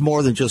this is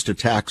more than just a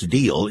tax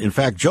deal. In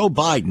fact, Joe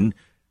Biden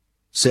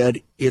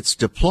said it's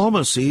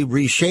diplomacy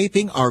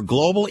reshaping our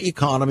global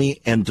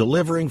economy and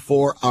delivering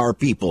for our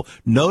people.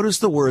 Notice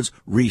the words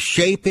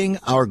reshaping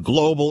our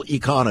global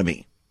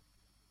economy.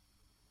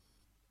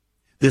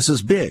 This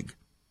is big.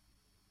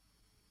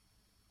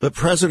 But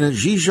President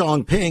Xi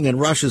Jinping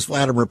and Russia's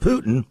Vladimir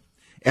Putin,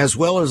 as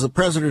well as the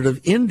president of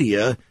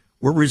India,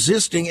 were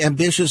resisting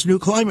ambitious new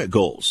climate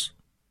goals.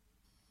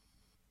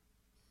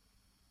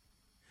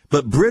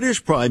 But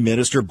British Prime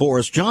Minister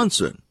Boris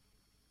Johnson,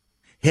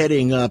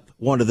 heading up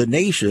one of the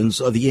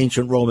nations of the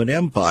ancient Roman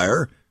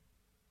Empire,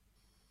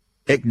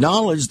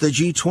 acknowledged the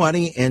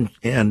G20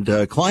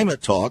 and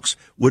climate talks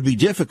would be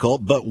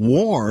difficult, but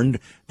warned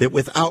that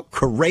without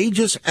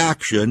courageous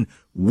action,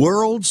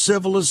 world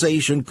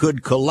civilization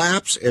could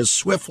collapse as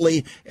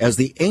swiftly as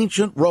the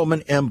ancient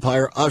Roman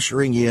Empire,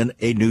 ushering in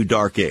a new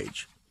dark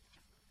age.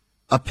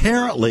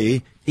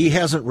 Apparently, he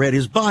hasn't read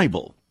his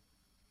Bible.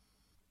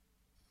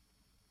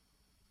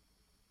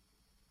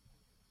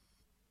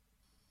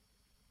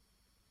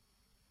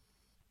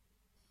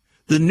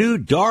 The new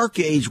dark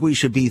age we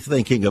should be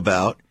thinking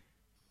about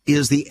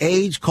is the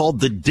age called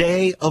the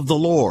Day of the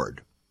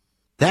Lord.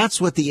 That's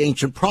what the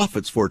ancient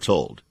prophets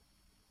foretold.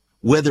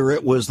 Whether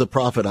it was the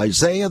prophet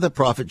Isaiah, the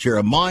prophet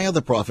Jeremiah,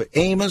 the prophet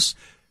Amos,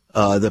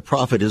 the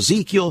prophet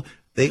Ezekiel,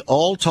 they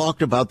all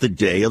talked about the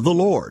day of the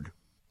Lord.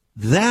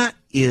 That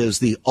is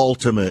the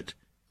ultimate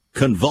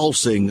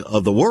convulsing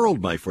of the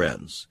world, my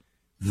friends.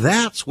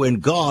 That's when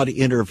God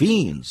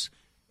intervenes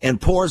and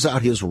pours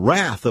out his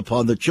wrath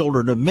upon the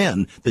children of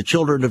men, the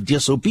children of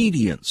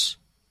disobedience.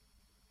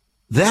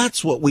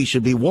 That's what we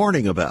should be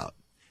warning about.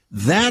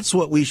 That's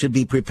what we should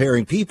be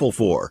preparing people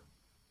for.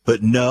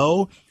 But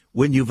no,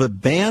 when you've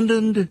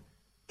abandoned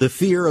the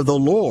fear of the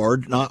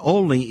Lord, not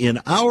only in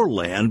our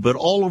land, but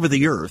all over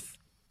the earth,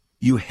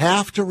 you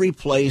have to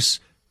replace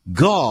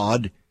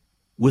God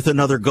with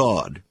another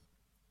God.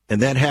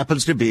 And that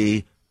happens to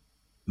be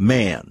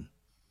man.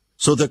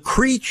 So the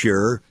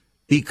creature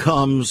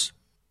becomes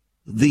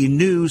the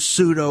new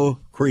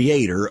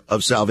pseudo-creator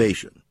of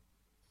salvation.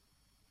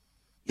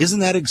 Isn't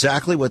that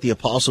exactly what the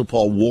Apostle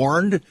Paul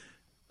warned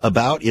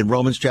about in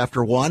Romans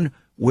chapter 1,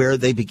 where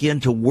they begin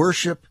to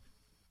worship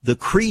the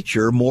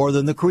creature more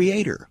than the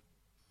Creator.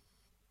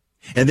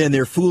 And then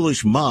their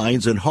foolish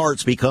minds and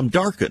hearts become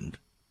darkened.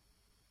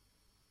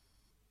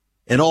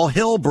 And all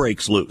hell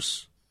breaks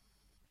loose.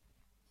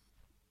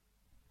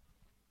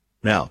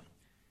 Now,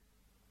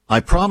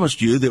 I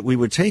promised you that we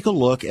would take a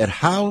look at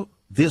how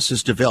this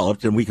has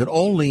developed, and we could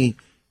only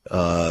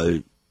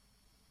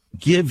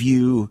give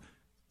you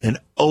an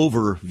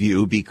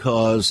overview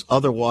because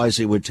otherwise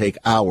it would take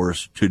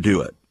hours to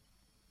do it.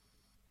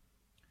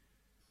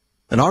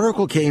 An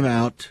article came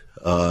out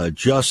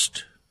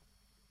just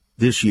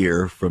this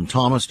year from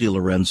Thomas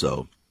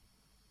DiLorenzo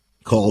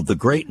called The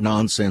Great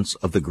Nonsense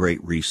of the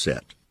Great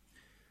Reset.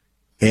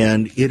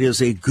 And it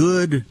is a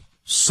good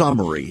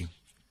summary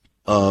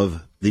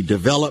of the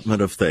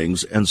development of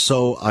things, and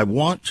so I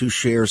want to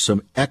share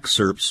some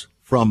excerpts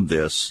from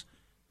this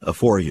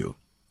for you.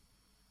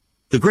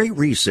 The Great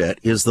Reset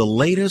is the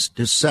latest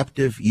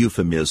deceptive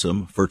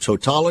euphemism for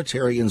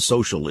totalitarian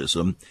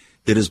socialism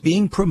that is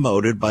being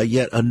promoted by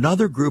yet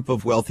another group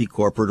of wealthy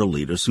corporate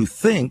elitists who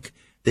think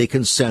they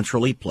can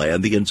centrally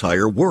plan the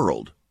entire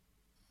world.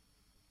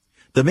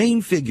 The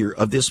main figure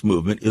of this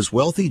movement is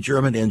wealthy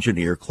German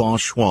engineer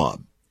Klaus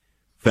Schwab,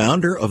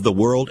 founder of the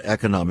World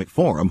Economic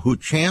Forum, who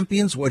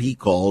champions what he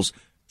calls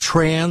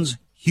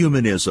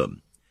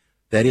transhumanism.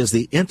 That is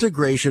the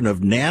integration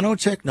of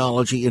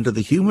nanotechnology into the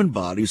human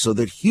body so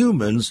that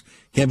humans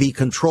can be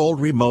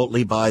controlled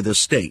remotely by the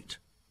state.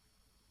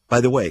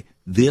 By the way,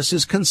 this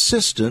is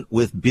consistent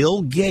with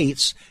Bill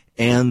Gates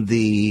and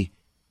the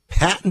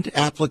patent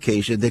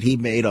application that he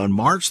made on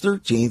March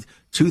 13th,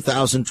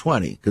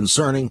 2020,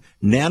 concerning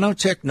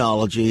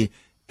nanotechnology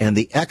and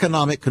the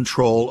economic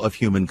control of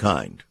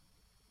humankind.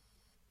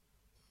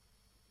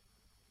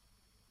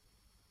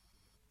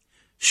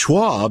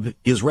 Schwab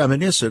is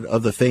reminiscent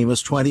of the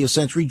famous 20th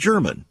century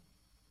German,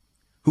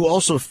 who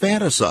also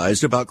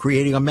fantasized about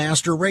creating a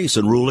master race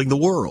and ruling the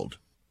world.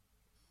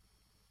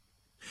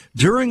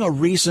 During a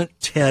recent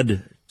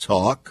TED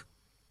Talk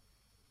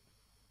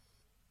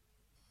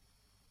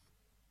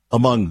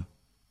among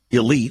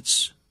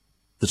elites,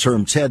 the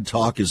term TED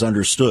Talk is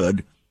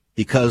understood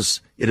because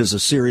it is a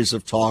series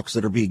of talks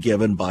that are being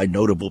given by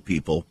notable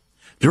people.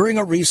 During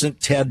a recent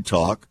TED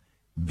Talk,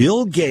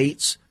 Bill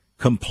Gates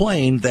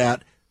complained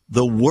that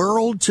the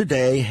world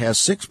today has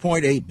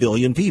 6.8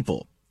 billion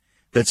people.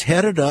 That's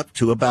headed up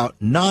to about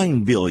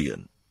 9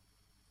 billion.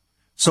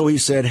 So he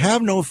said,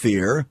 have no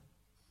fear,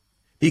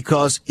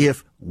 because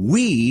if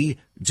we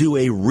do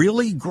a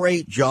really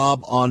great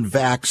job on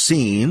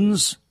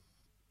vaccines,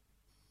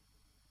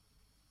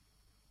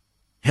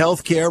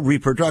 healthcare,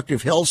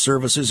 reproductive health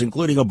services,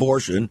 including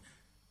abortion,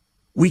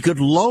 we could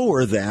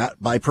lower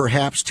that by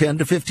perhaps 10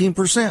 to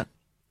 15%.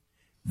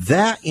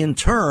 That, in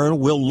turn,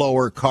 will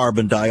lower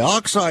carbon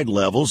dioxide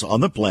levels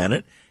on the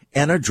planet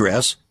and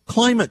address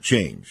climate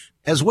change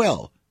as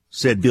well,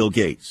 said Bill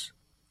Gates.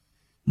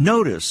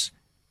 Notice,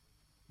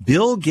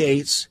 Bill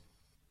Gates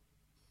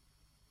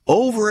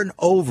over and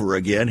over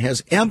again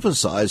has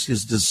emphasized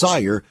his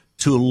desire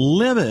to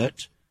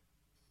limit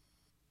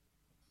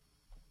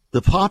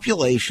the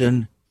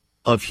population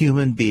of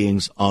human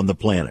beings on the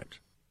planet.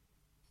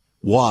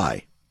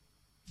 Why?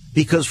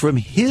 Because from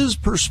his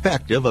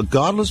perspective, a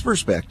godless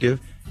perspective,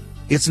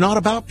 it's not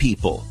about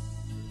people.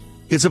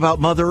 It's about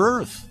Mother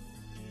Earth.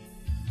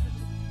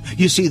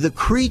 You see, the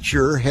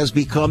creature has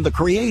become the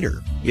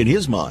creator in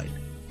his mind.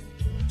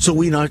 So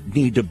we not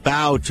need to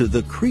bow to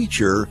the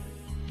creature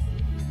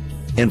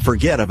and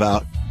forget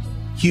about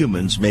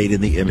humans made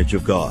in the image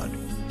of God.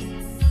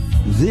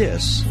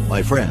 This,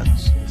 my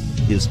friends,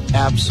 is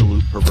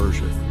absolute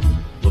perversion.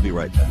 We'll be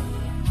right back.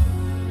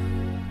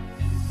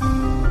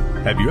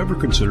 Have you ever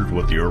considered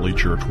what the early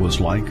church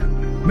was like?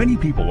 Many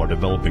people are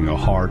developing a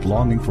heart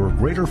longing for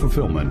greater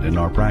fulfillment in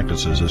our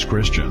practices as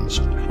Christians.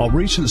 A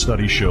recent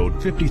study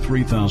showed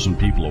 53,000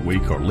 people a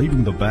week are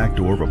leaving the back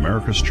door of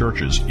America's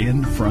churches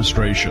in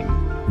frustration.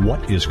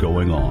 What is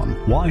going on?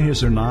 Why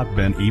has there not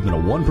been even a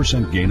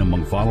 1% gain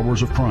among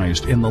followers of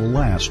Christ in the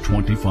last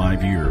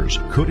 25 years?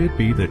 Could it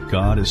be that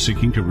God is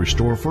seeking to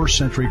restore first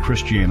century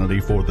Christianity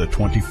for the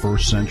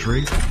 21st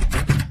century?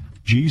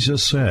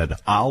 Jesus said,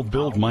 I'll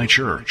build my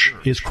church.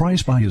 Is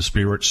Christ by his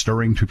Spirit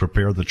stirring to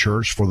prepare the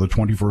church for the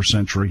 21st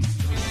century?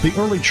 The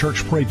early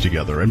church prayed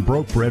together and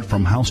broke bread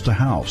from house to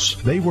house.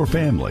 They were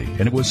family,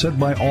 and it was said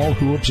by all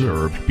who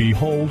observed,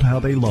 behold how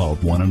they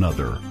love one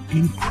another.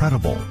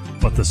 Incredible.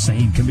 But the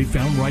same can be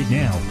found right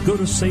now. Go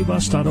to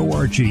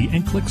saveus.org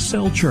and click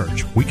Cell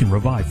Church. We can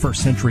revive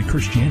first century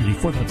Christianity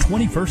for the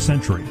 21st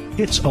century.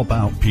 It's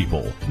about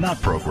people, not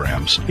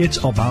programs. It's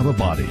about a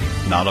body,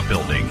 not a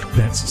building.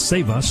 That's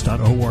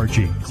saveus.org.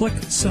 Click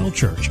Cell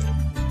Church.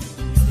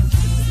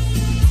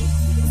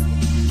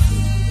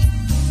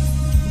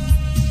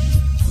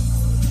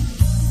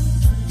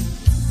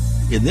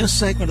 In this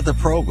segment of the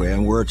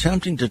program, we're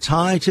attempting to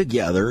tie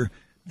together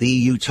the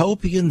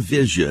utopian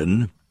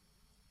vision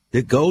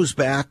that goes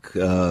back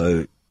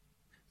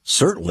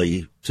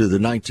certainly to the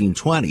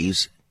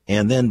 1920s,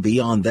 and then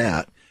beyond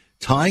that,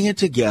 tying it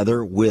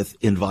together with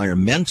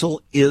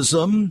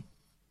environmentalism,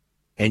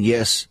 and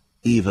yes,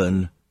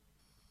 even,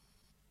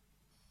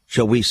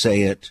 shall we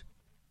say it,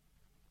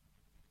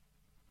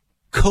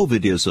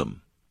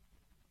 COVIDism.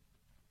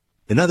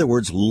 In other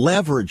words,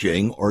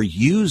 leveraging or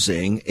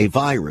using a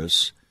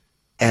virus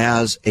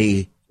as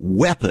a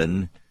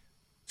weapon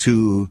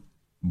to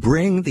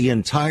bring the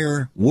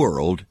entire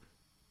world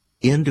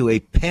into a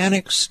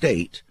panic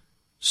state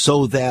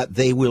so that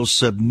they will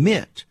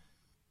submit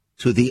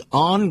to the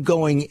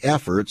ongoing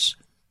efforts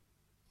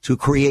to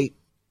create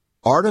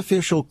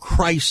artificial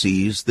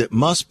crises that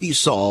must be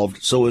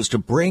solved so as to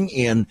bring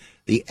in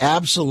the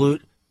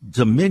absolute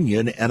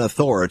dominion and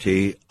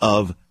authority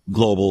of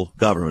global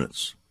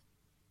governments.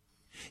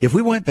 If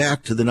we went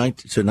back to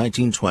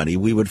 1920,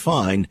 we would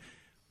find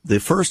the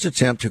first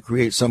attempt to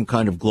create some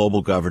kind of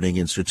global governing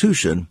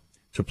institution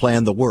to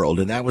plan the world,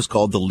 and that was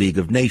called the League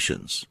of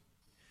Nations.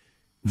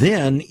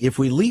 Then, if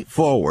we leap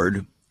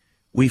forward,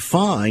 we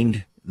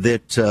find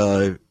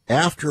that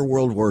after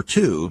World War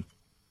II,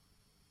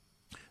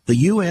 the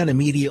UN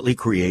immediately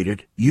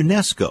created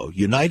UNESCO,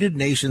 United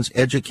Nations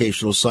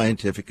Educational,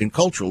 Scientific, and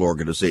Cultural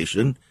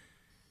Organization,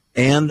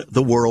 and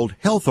the World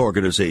Health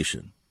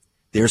Organization.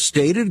 Their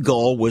stated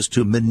goal was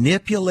to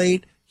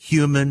manipulate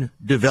human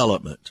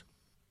development.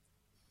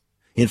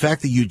 In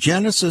fact, the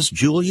eugenicist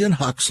Julian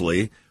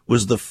Huxley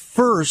was the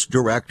first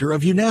director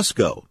of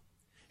UNESCO,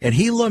 and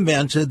he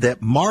lamented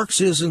that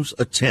Marxism's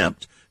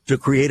attempt to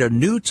create a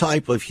new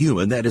type of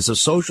human, that is a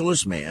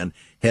socialist man,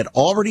 had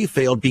already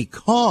failed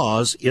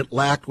because it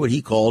lacked what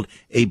he called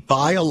a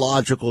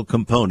biological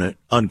component,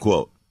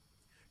 unquote.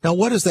 Now,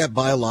 what is that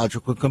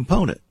biological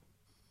component?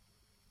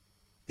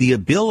 The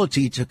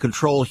ability to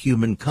control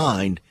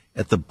humankind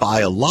at the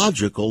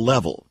biological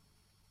level,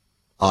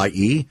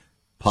 i.e.,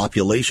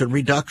 population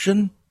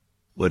reduction,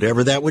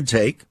 whatever that would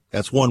take,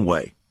 that's one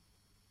way.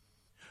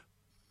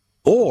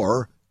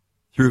 Or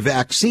through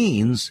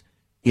vaccines,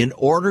 in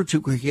order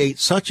to create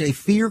such a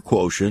fear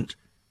quotient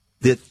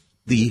that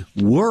the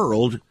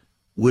world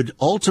would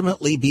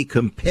ultimately be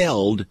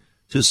compelled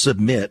to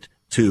submit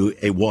to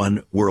a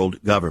one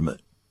world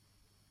government.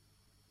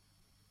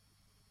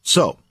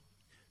 So,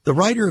 the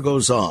writer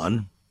goes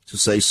on to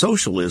say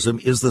socialism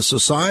is the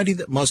society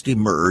that must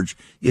emerge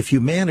if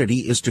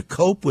humanity is to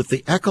cope with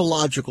the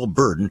ecological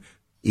burden,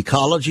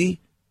 ecology,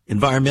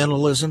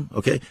 environmentalism,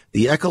 okay,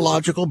 the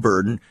ecological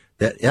burden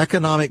that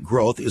economic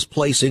growth is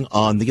placing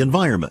on the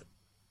environment.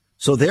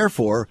 So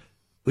therefore,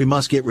 we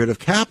must get rid of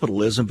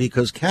capitalism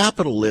because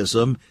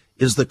capitalism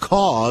is the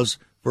cause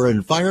for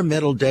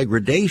environmental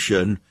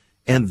degradation,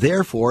 and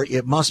therefore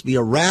it must be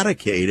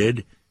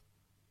eradicated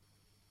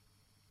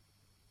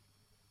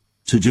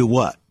to do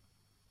what?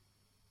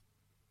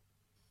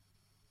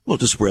 Well,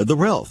 to spread the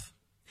wealth.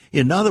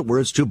 In other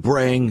words, to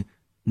bring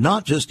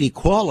not just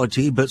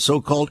equality, but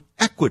so-called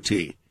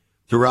equity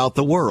throughout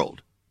the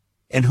world.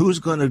 And who's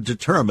going to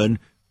determine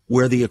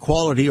where the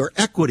equality or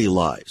equity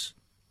lies?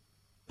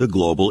 The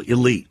global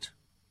elite.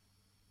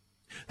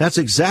 That's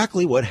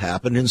exactly what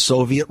happened in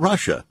Soviet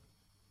Russia.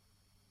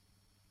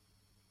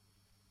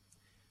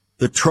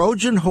 The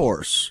Trojan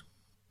horse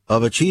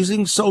of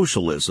achieving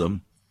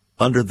socialism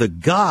under the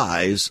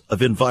guise of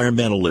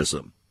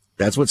environmentalism.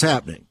 That's what's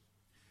happening.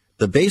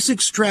 The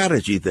basic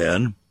strategy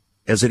then,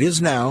 as it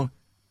is now,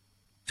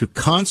 to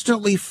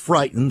constantly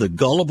frighten the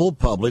gullible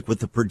public with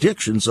the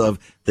predictions of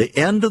the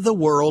end of the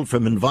world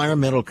from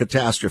environmental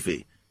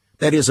catastrophe.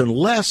 That is,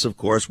 unless, of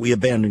course, we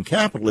abandon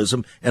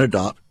capitalism and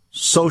adopt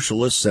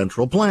socialist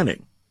central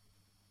planning.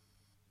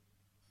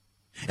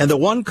 And the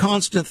one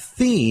constant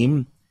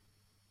theme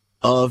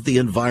of the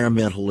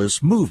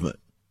environmentalist movement,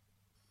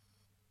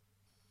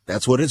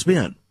 that's what it's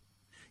been.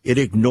 It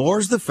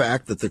ignores the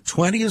fact that the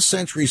 20th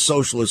century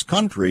socialist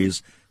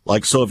countries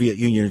like Soviet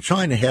Union and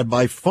China had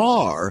by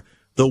far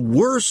the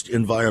worst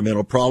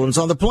environmental problems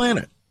on the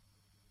planet.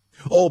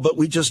 Oh, but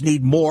we just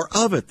need more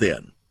of it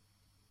then.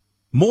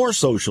 More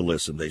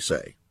socialism, they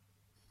say.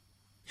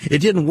 It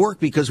didn't work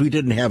because we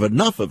didn't have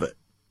enough of it.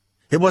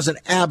 It wasn't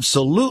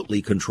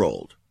absolutely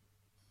controlled.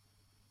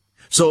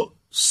 So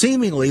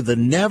seemingly the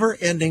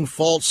never-ending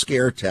false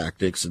scare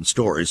tactics and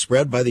stories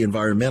spread by the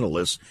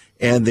environmentalists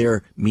and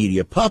their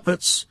media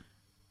puppets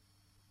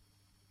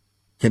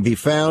can be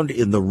found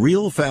in the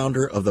real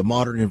founder of the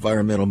modern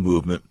environmental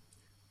movement,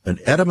 an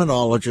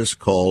etymologist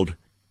called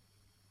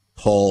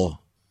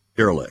Paul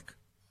Ehrlich.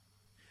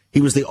 He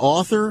was the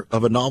author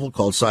of a novel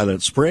called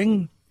Silent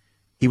Spring.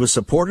 He was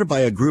supported by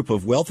a group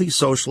of wealthy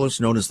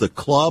socialists known as the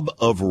Club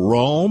of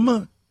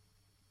Rome.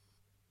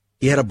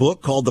 He had a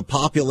book called The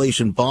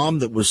Population Bomb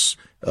that was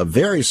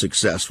very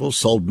successful,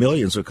 sold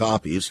millions of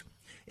copies,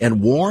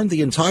 and warned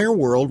the entire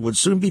world would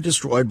soon be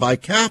destroyed by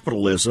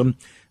capitalism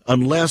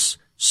unless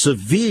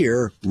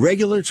severe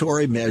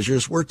regulatory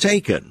measures were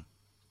taken.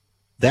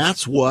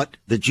 That's what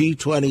the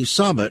G20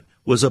 summit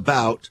was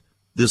about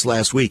this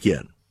last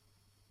weekend.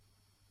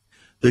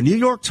 The New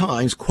York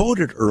Times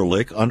quoted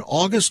Ehrlich on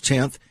August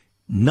 10th,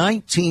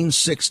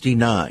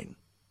 1969,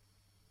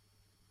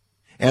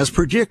 as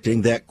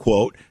predicting that,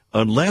 quote,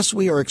 unless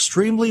we are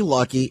extremely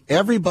lucky,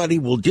 everybody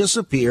will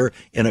disappear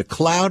in a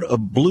cloud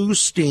of blue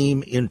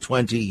steam in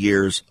 20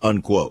 years,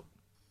 unquote.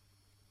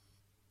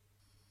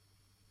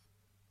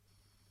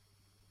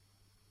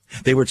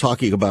 They were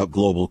talking about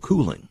global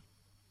cooling.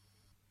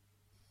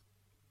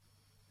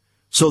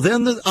 So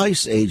then the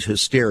ice age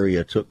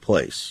hysteria took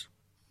place.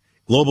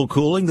 Global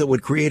cooling that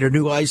would create a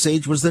new ice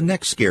age was the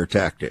next scare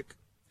tactic.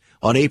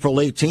 On April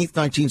 18th,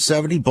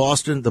 1970,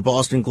 the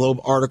Boston Globe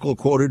article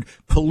quoted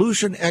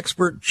pollution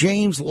expert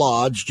James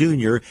Lodge,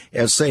 Jr.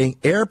 as saying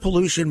air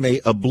pollution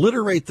may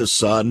obliterate the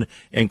sun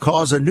and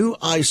cause a new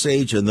ice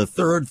age in the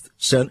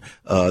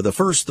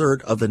first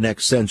third of the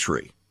next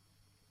century.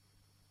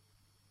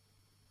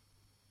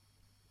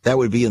 That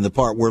would be in the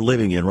part we're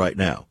living in right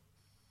now.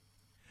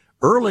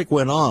 Ehrlich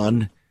went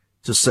on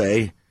to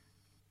say,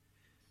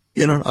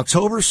 in an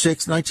October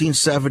 6,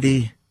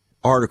 1970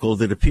 article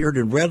that appeared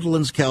in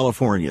Redlands,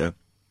 California,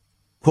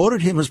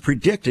 quoted him as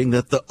predicting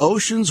that the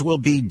oceans will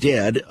be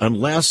dead in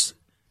less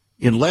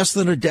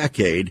than a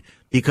decade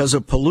because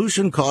of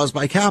pollution caused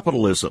by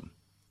capitalism.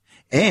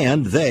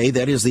 And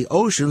that is the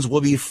oceans,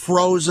 will be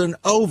frozen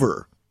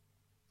over.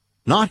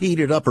 Not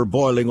heated up or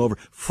boiling over,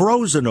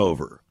 frozen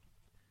over.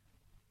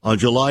 On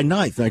July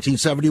 9th,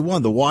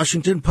 1971, the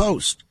Washington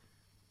Post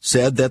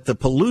said that the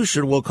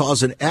pollution will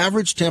cause an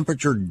average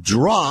temperature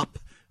drop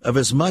of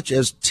as much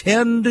as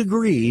 10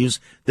 degrees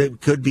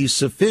that could be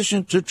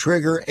sufficient to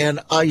trigger an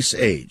ice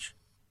age.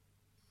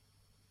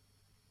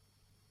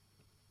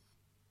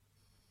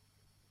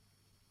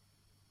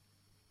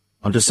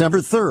 On December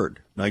 3rd,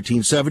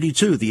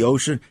 1972,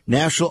 the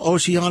National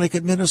Oceanic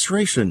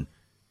Administration,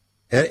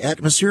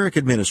 Atmospheric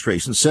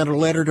Administration, sent a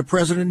letter to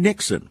President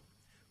Nixon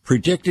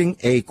predicting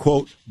a,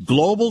 quote,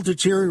 global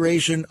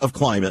deterioration of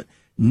climate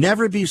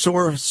never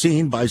before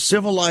seen by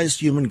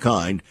civilized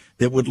humankind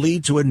that would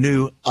lead to a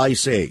new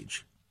ice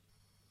age.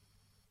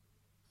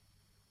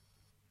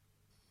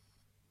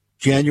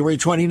 January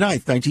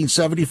 29th,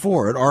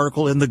 1974, an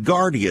article in The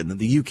Guardian in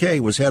the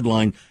UK was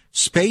headlined,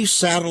 Space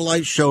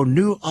Satellites Show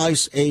New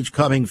Ice Age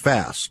Coming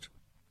Fast.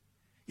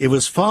 It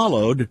was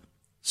followed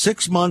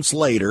 6 months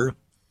later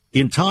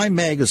in Time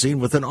magazine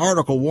with an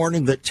article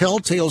warning that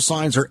telltale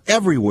signs are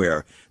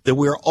everywhere that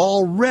we're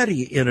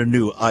already in a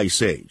new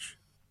ice age.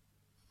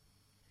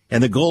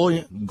 And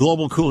the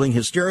global cooling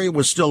hysteria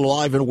was still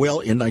alive and well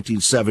in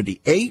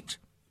 1978.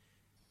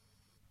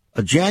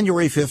 A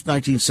January 5th,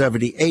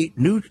 1978,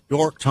 New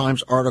York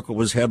Times article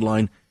was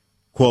headlined,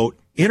 quote,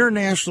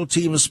 International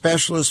team of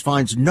specialists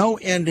finds no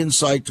end in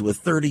sight to a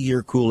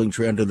 30-year cooling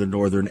trend in the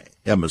Northern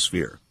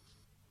Hemisphere.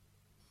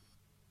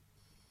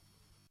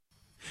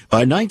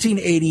 By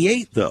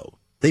 1988, though,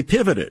 they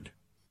pivoted.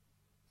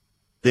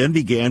 Then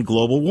began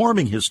global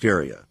warming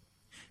hysteria.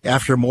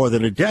 After more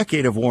than a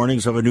decade of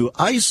warnings of a new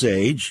ice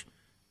age,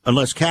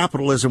 unless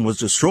capitalism was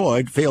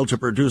destroyed, failed to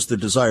produce the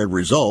desired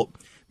result,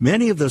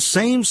 many of the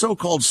same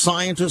so-called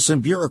scientists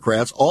and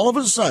bureaucrats all of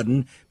a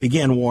sudden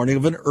began warning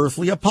of an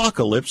earthly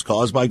apocalypse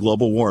caused by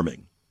global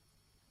warming.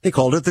 They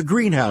called it the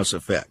greenhouse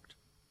effect.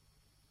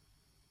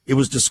 It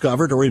was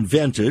discovered or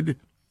invented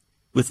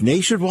with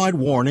nationwide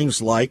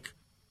warnings like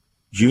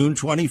June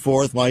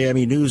 24th,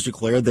 Miami News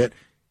declared that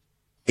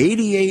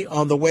 88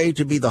 on the way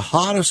to be the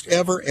hottest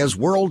ever as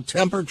world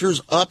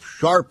temperatures up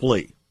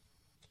sharply.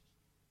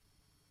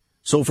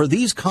 So for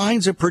these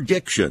kinds of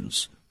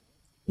predictions,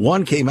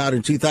 one came out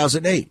in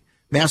 2008.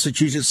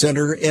 Massachusetts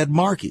Senator Ed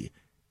Markey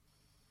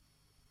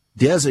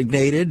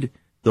designated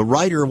the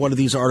writer of one of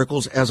these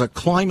articles as a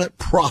climate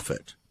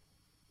prophet.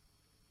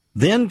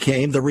 Then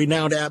came the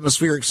renowned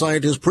atmospheric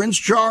scientist Prince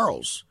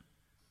Charles,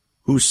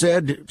 who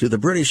said to the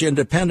British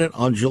Independent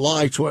on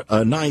July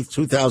 9th,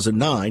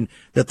 2009,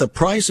 that the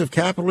price of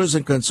capitalism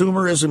and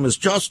consumerism is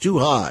just too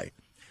high.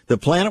 The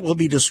planet will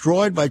be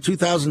destroyed by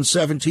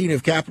 2017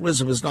 if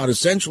capitalism is not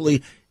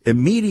essentially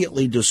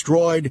immediately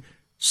destroyed,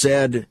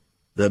 said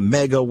the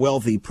mega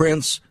wealthy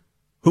prince,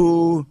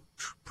 who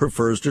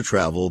prefers to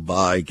travel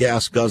by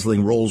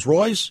gas-guzzling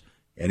Rolls-Royce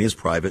and his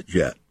private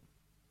jet.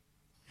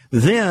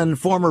 Then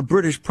former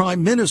British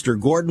Prime Minister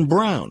Gordon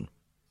Brown,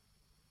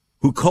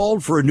 who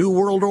called for a new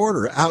world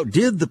order,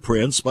 outdid the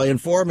prince by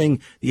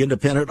informing the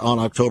Independent on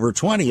October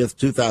 20th,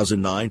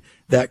 2009,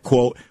 that,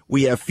 quote,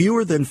 we have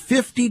fewer than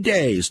 50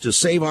 days to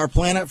save our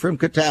planet from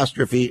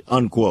catastrophe,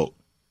 unquote.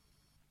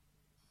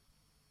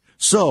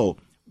 So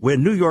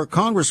when New York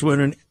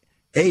Congresswoman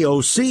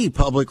AOC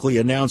publicly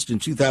announced in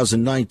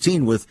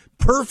 2019 with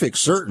perfect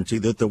certainty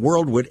that the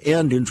world would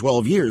end in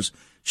 12 years,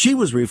 she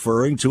was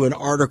referring to an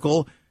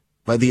article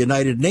by the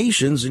United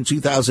Nations in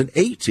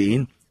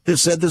 2018 that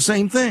said the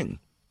same thing,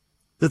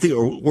 that the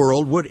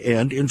world would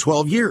end in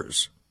 12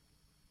 years.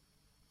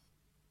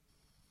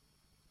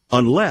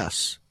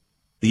 Unless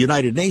the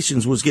United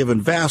Nations was given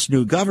vast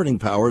new governing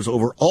powers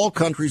over all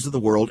countries of the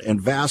world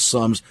and vast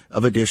sums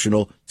of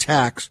additional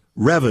tax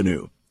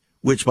revenue,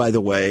 which, by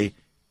the way,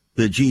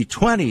 the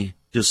G20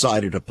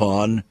 decided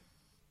upon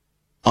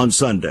on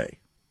Sunday.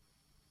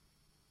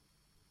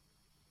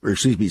 Or,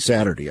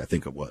 Saturday, I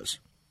think it was.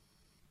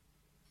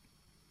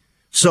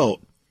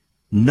 So,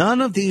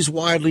 None of these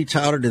widely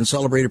touted and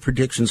celebrated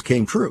predictions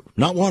came true.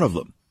 Not one of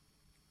them.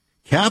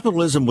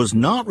 Capitalism was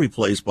not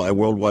replaced by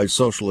worldwide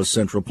socialist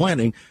central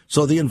planning,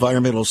 so the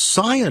environmental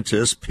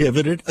scientists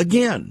pivoted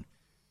again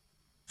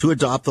to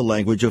adopt the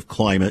language of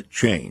climate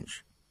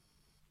change.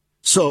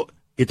 So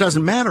it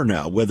doesn't matter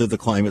now whether the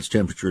climate's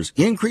temperature is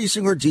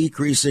increasing or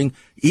decreasing.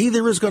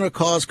 Either is going to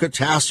cause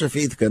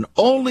catastrophe that can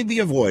only be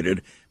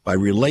avoided by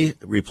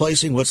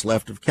replacing what's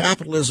left of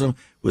capitalism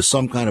with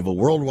some kind of a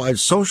worldwide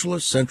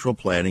socialist central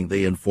planning,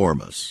 they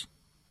inform us.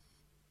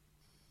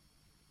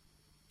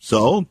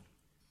 So,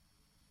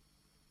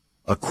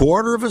 a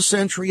quarter of a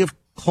century of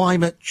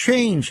climate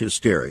change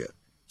hysteria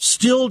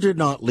still did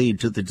not lead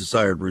to the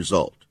desired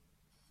result.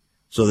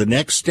 So the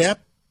next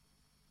step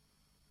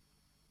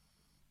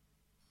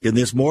in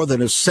this more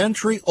than a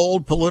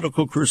century-old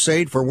political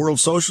crusade for world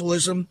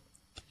socialism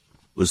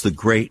was the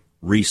Great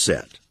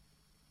Reset.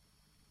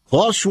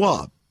 Klaus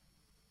Schwab,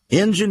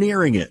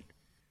 engineering it,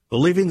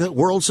 believing that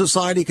world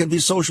society can be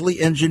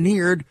socially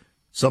engineered.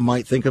 Some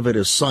might think of it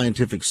as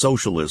scientific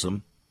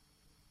socialism.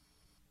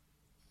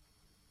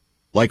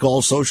 Like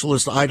all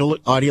socialist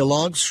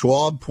ideologues,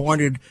 Schwab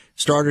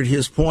started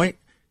his point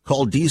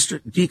called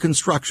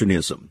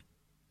deconstructionism.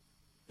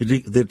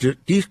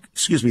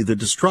 The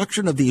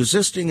destruction of the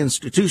existing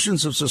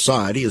institutions of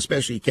society,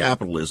 especially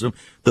capitalism,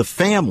 the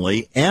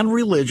family, and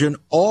religion,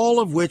 all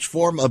of which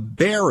form a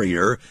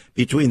barrier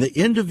between the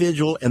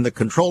individual and the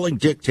controlling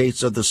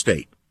dictates of the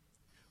state.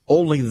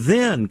 Only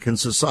then can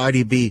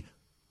society be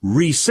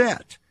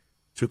reset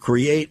to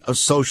create a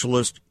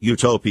socialist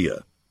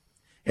utopia.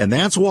 And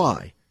that's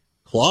why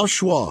Klaus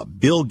Schwab,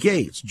 Bill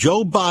Gates,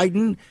 Joe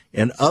Biden,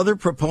 and other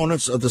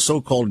proponents of the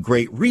so-called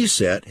Great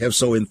Reset have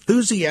so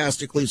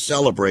enthusiastically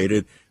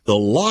celebrated the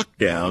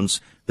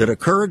lockdowns that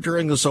occurred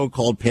during the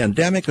so-called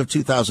pandemic of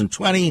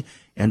 2020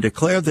 and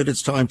declared that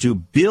it's time to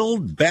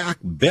build back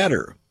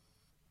better,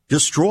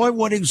 destroy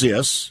what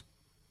exists,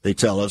 they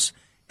tell us,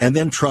 and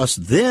then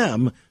trust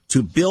them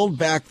to build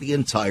back the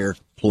entire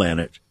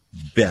planet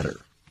better.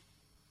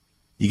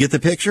 You get the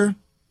picture?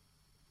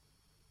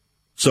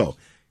 So,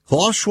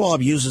 Klaus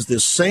Schwab uses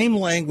this same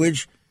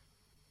language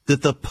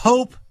that the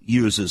Pope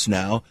uses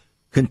now,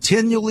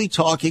 continually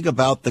talking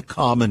about the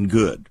common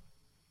good.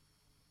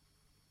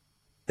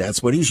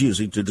 That's what he's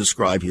using to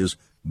describe his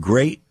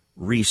Great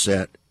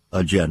Reset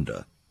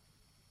agenda.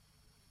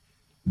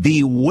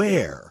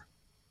 Beware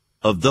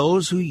of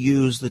those who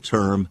use the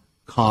term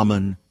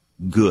common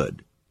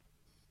good.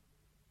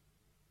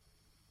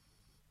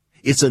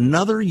 It's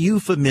another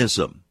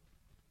euphemism,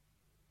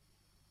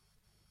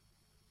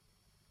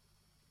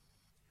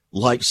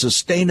 like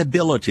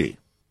sustainability,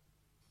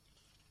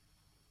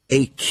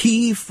 a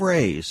key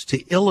phrase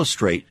to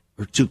illustrate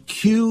or to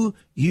cue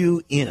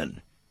you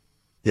in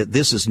that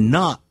this is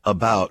not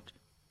about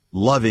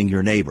loving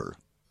your neighbor.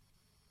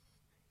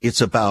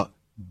 It's about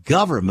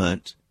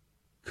government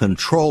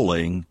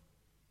controlling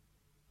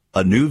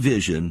a new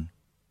vision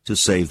to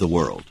save the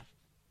world.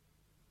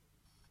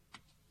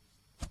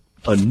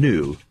 A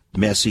new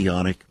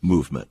messianic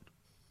movement.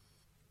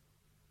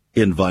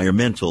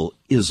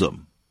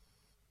 Environmentalism.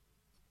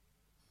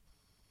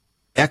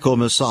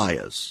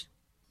 Eco-messiahs.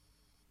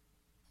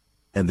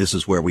 And this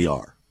is where we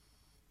are.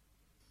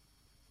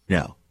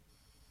 Now,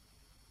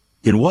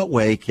 in what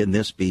way can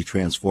this be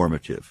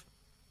transformative?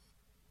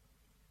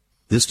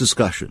 This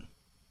discussion.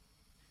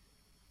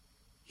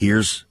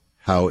 Here's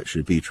how it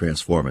should be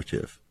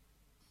transformative.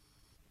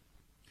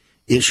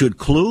 It should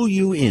clue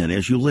you in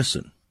as you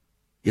listen.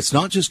 It's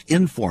not just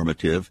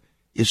informative,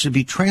 it should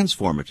be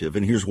transformative,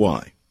 and here's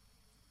why.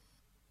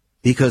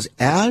 Because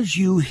as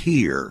you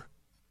hear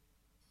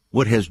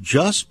what has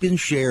just been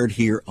shared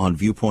here on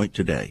Viewpoint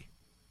today,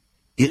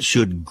 it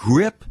should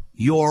grip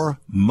your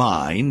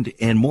mind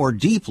and more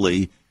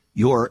deeply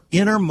your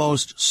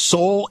innermost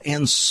soul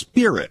and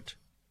spirit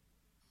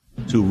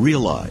to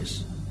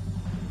realize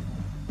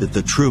that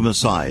the true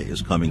Messiah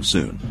is coming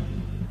soon.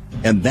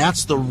 And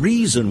that's the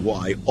reason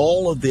why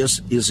all of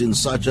this is in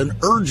such an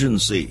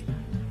urgency.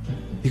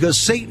 Because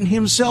Satan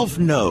himself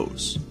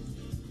knows.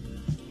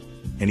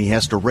 And he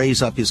has to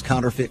raise up his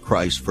counterfeit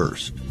Christ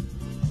first.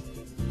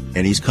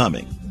 And he's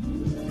coming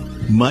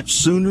much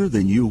sooner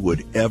than you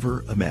would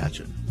ever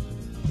imagine.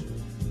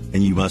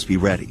 And you must be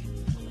ready.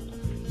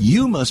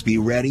 You must be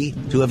ready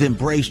to have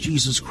embraced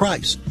Jesus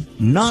Christ,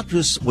 not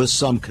just with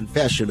some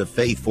confession of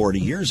faith 40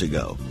 years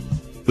ago,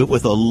 but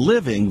with a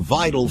living,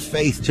 vital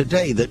faith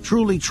today that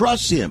truly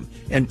trusts him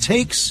and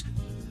takes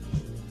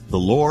the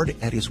Lord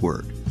at his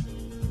word.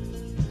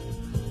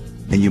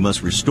 And you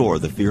must restore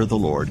the fear of the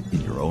Lord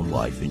in your own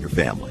life and your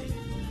family.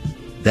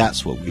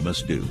 That's what we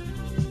must do.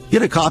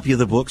 Get a copy of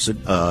the book,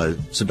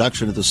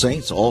 Seduction of the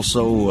Saints,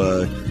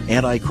 also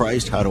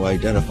Antichrist, How to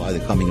Identify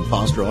the Coming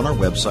Imposter, on our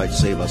website,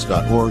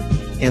 saveus.org.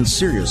 And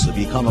seriously,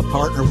 become a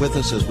partner with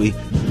us as we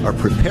are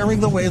preparing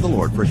the way of the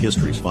Lord for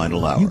history's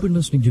final hour. You've been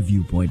listening to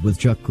Viewpoint with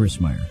Chuck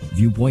Crismier.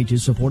 Viewpoint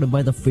is supported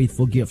by the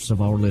faithful gifts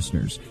of our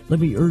listeners. Let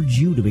me urge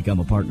you to become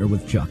a partner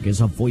with Chuck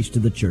as a voice to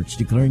the church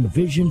declaring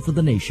vision for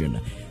the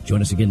nation.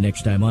 Join us again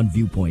next time on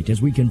Viewpoint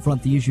as we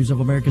confront the issues of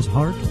America's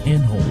heart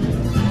and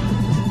home.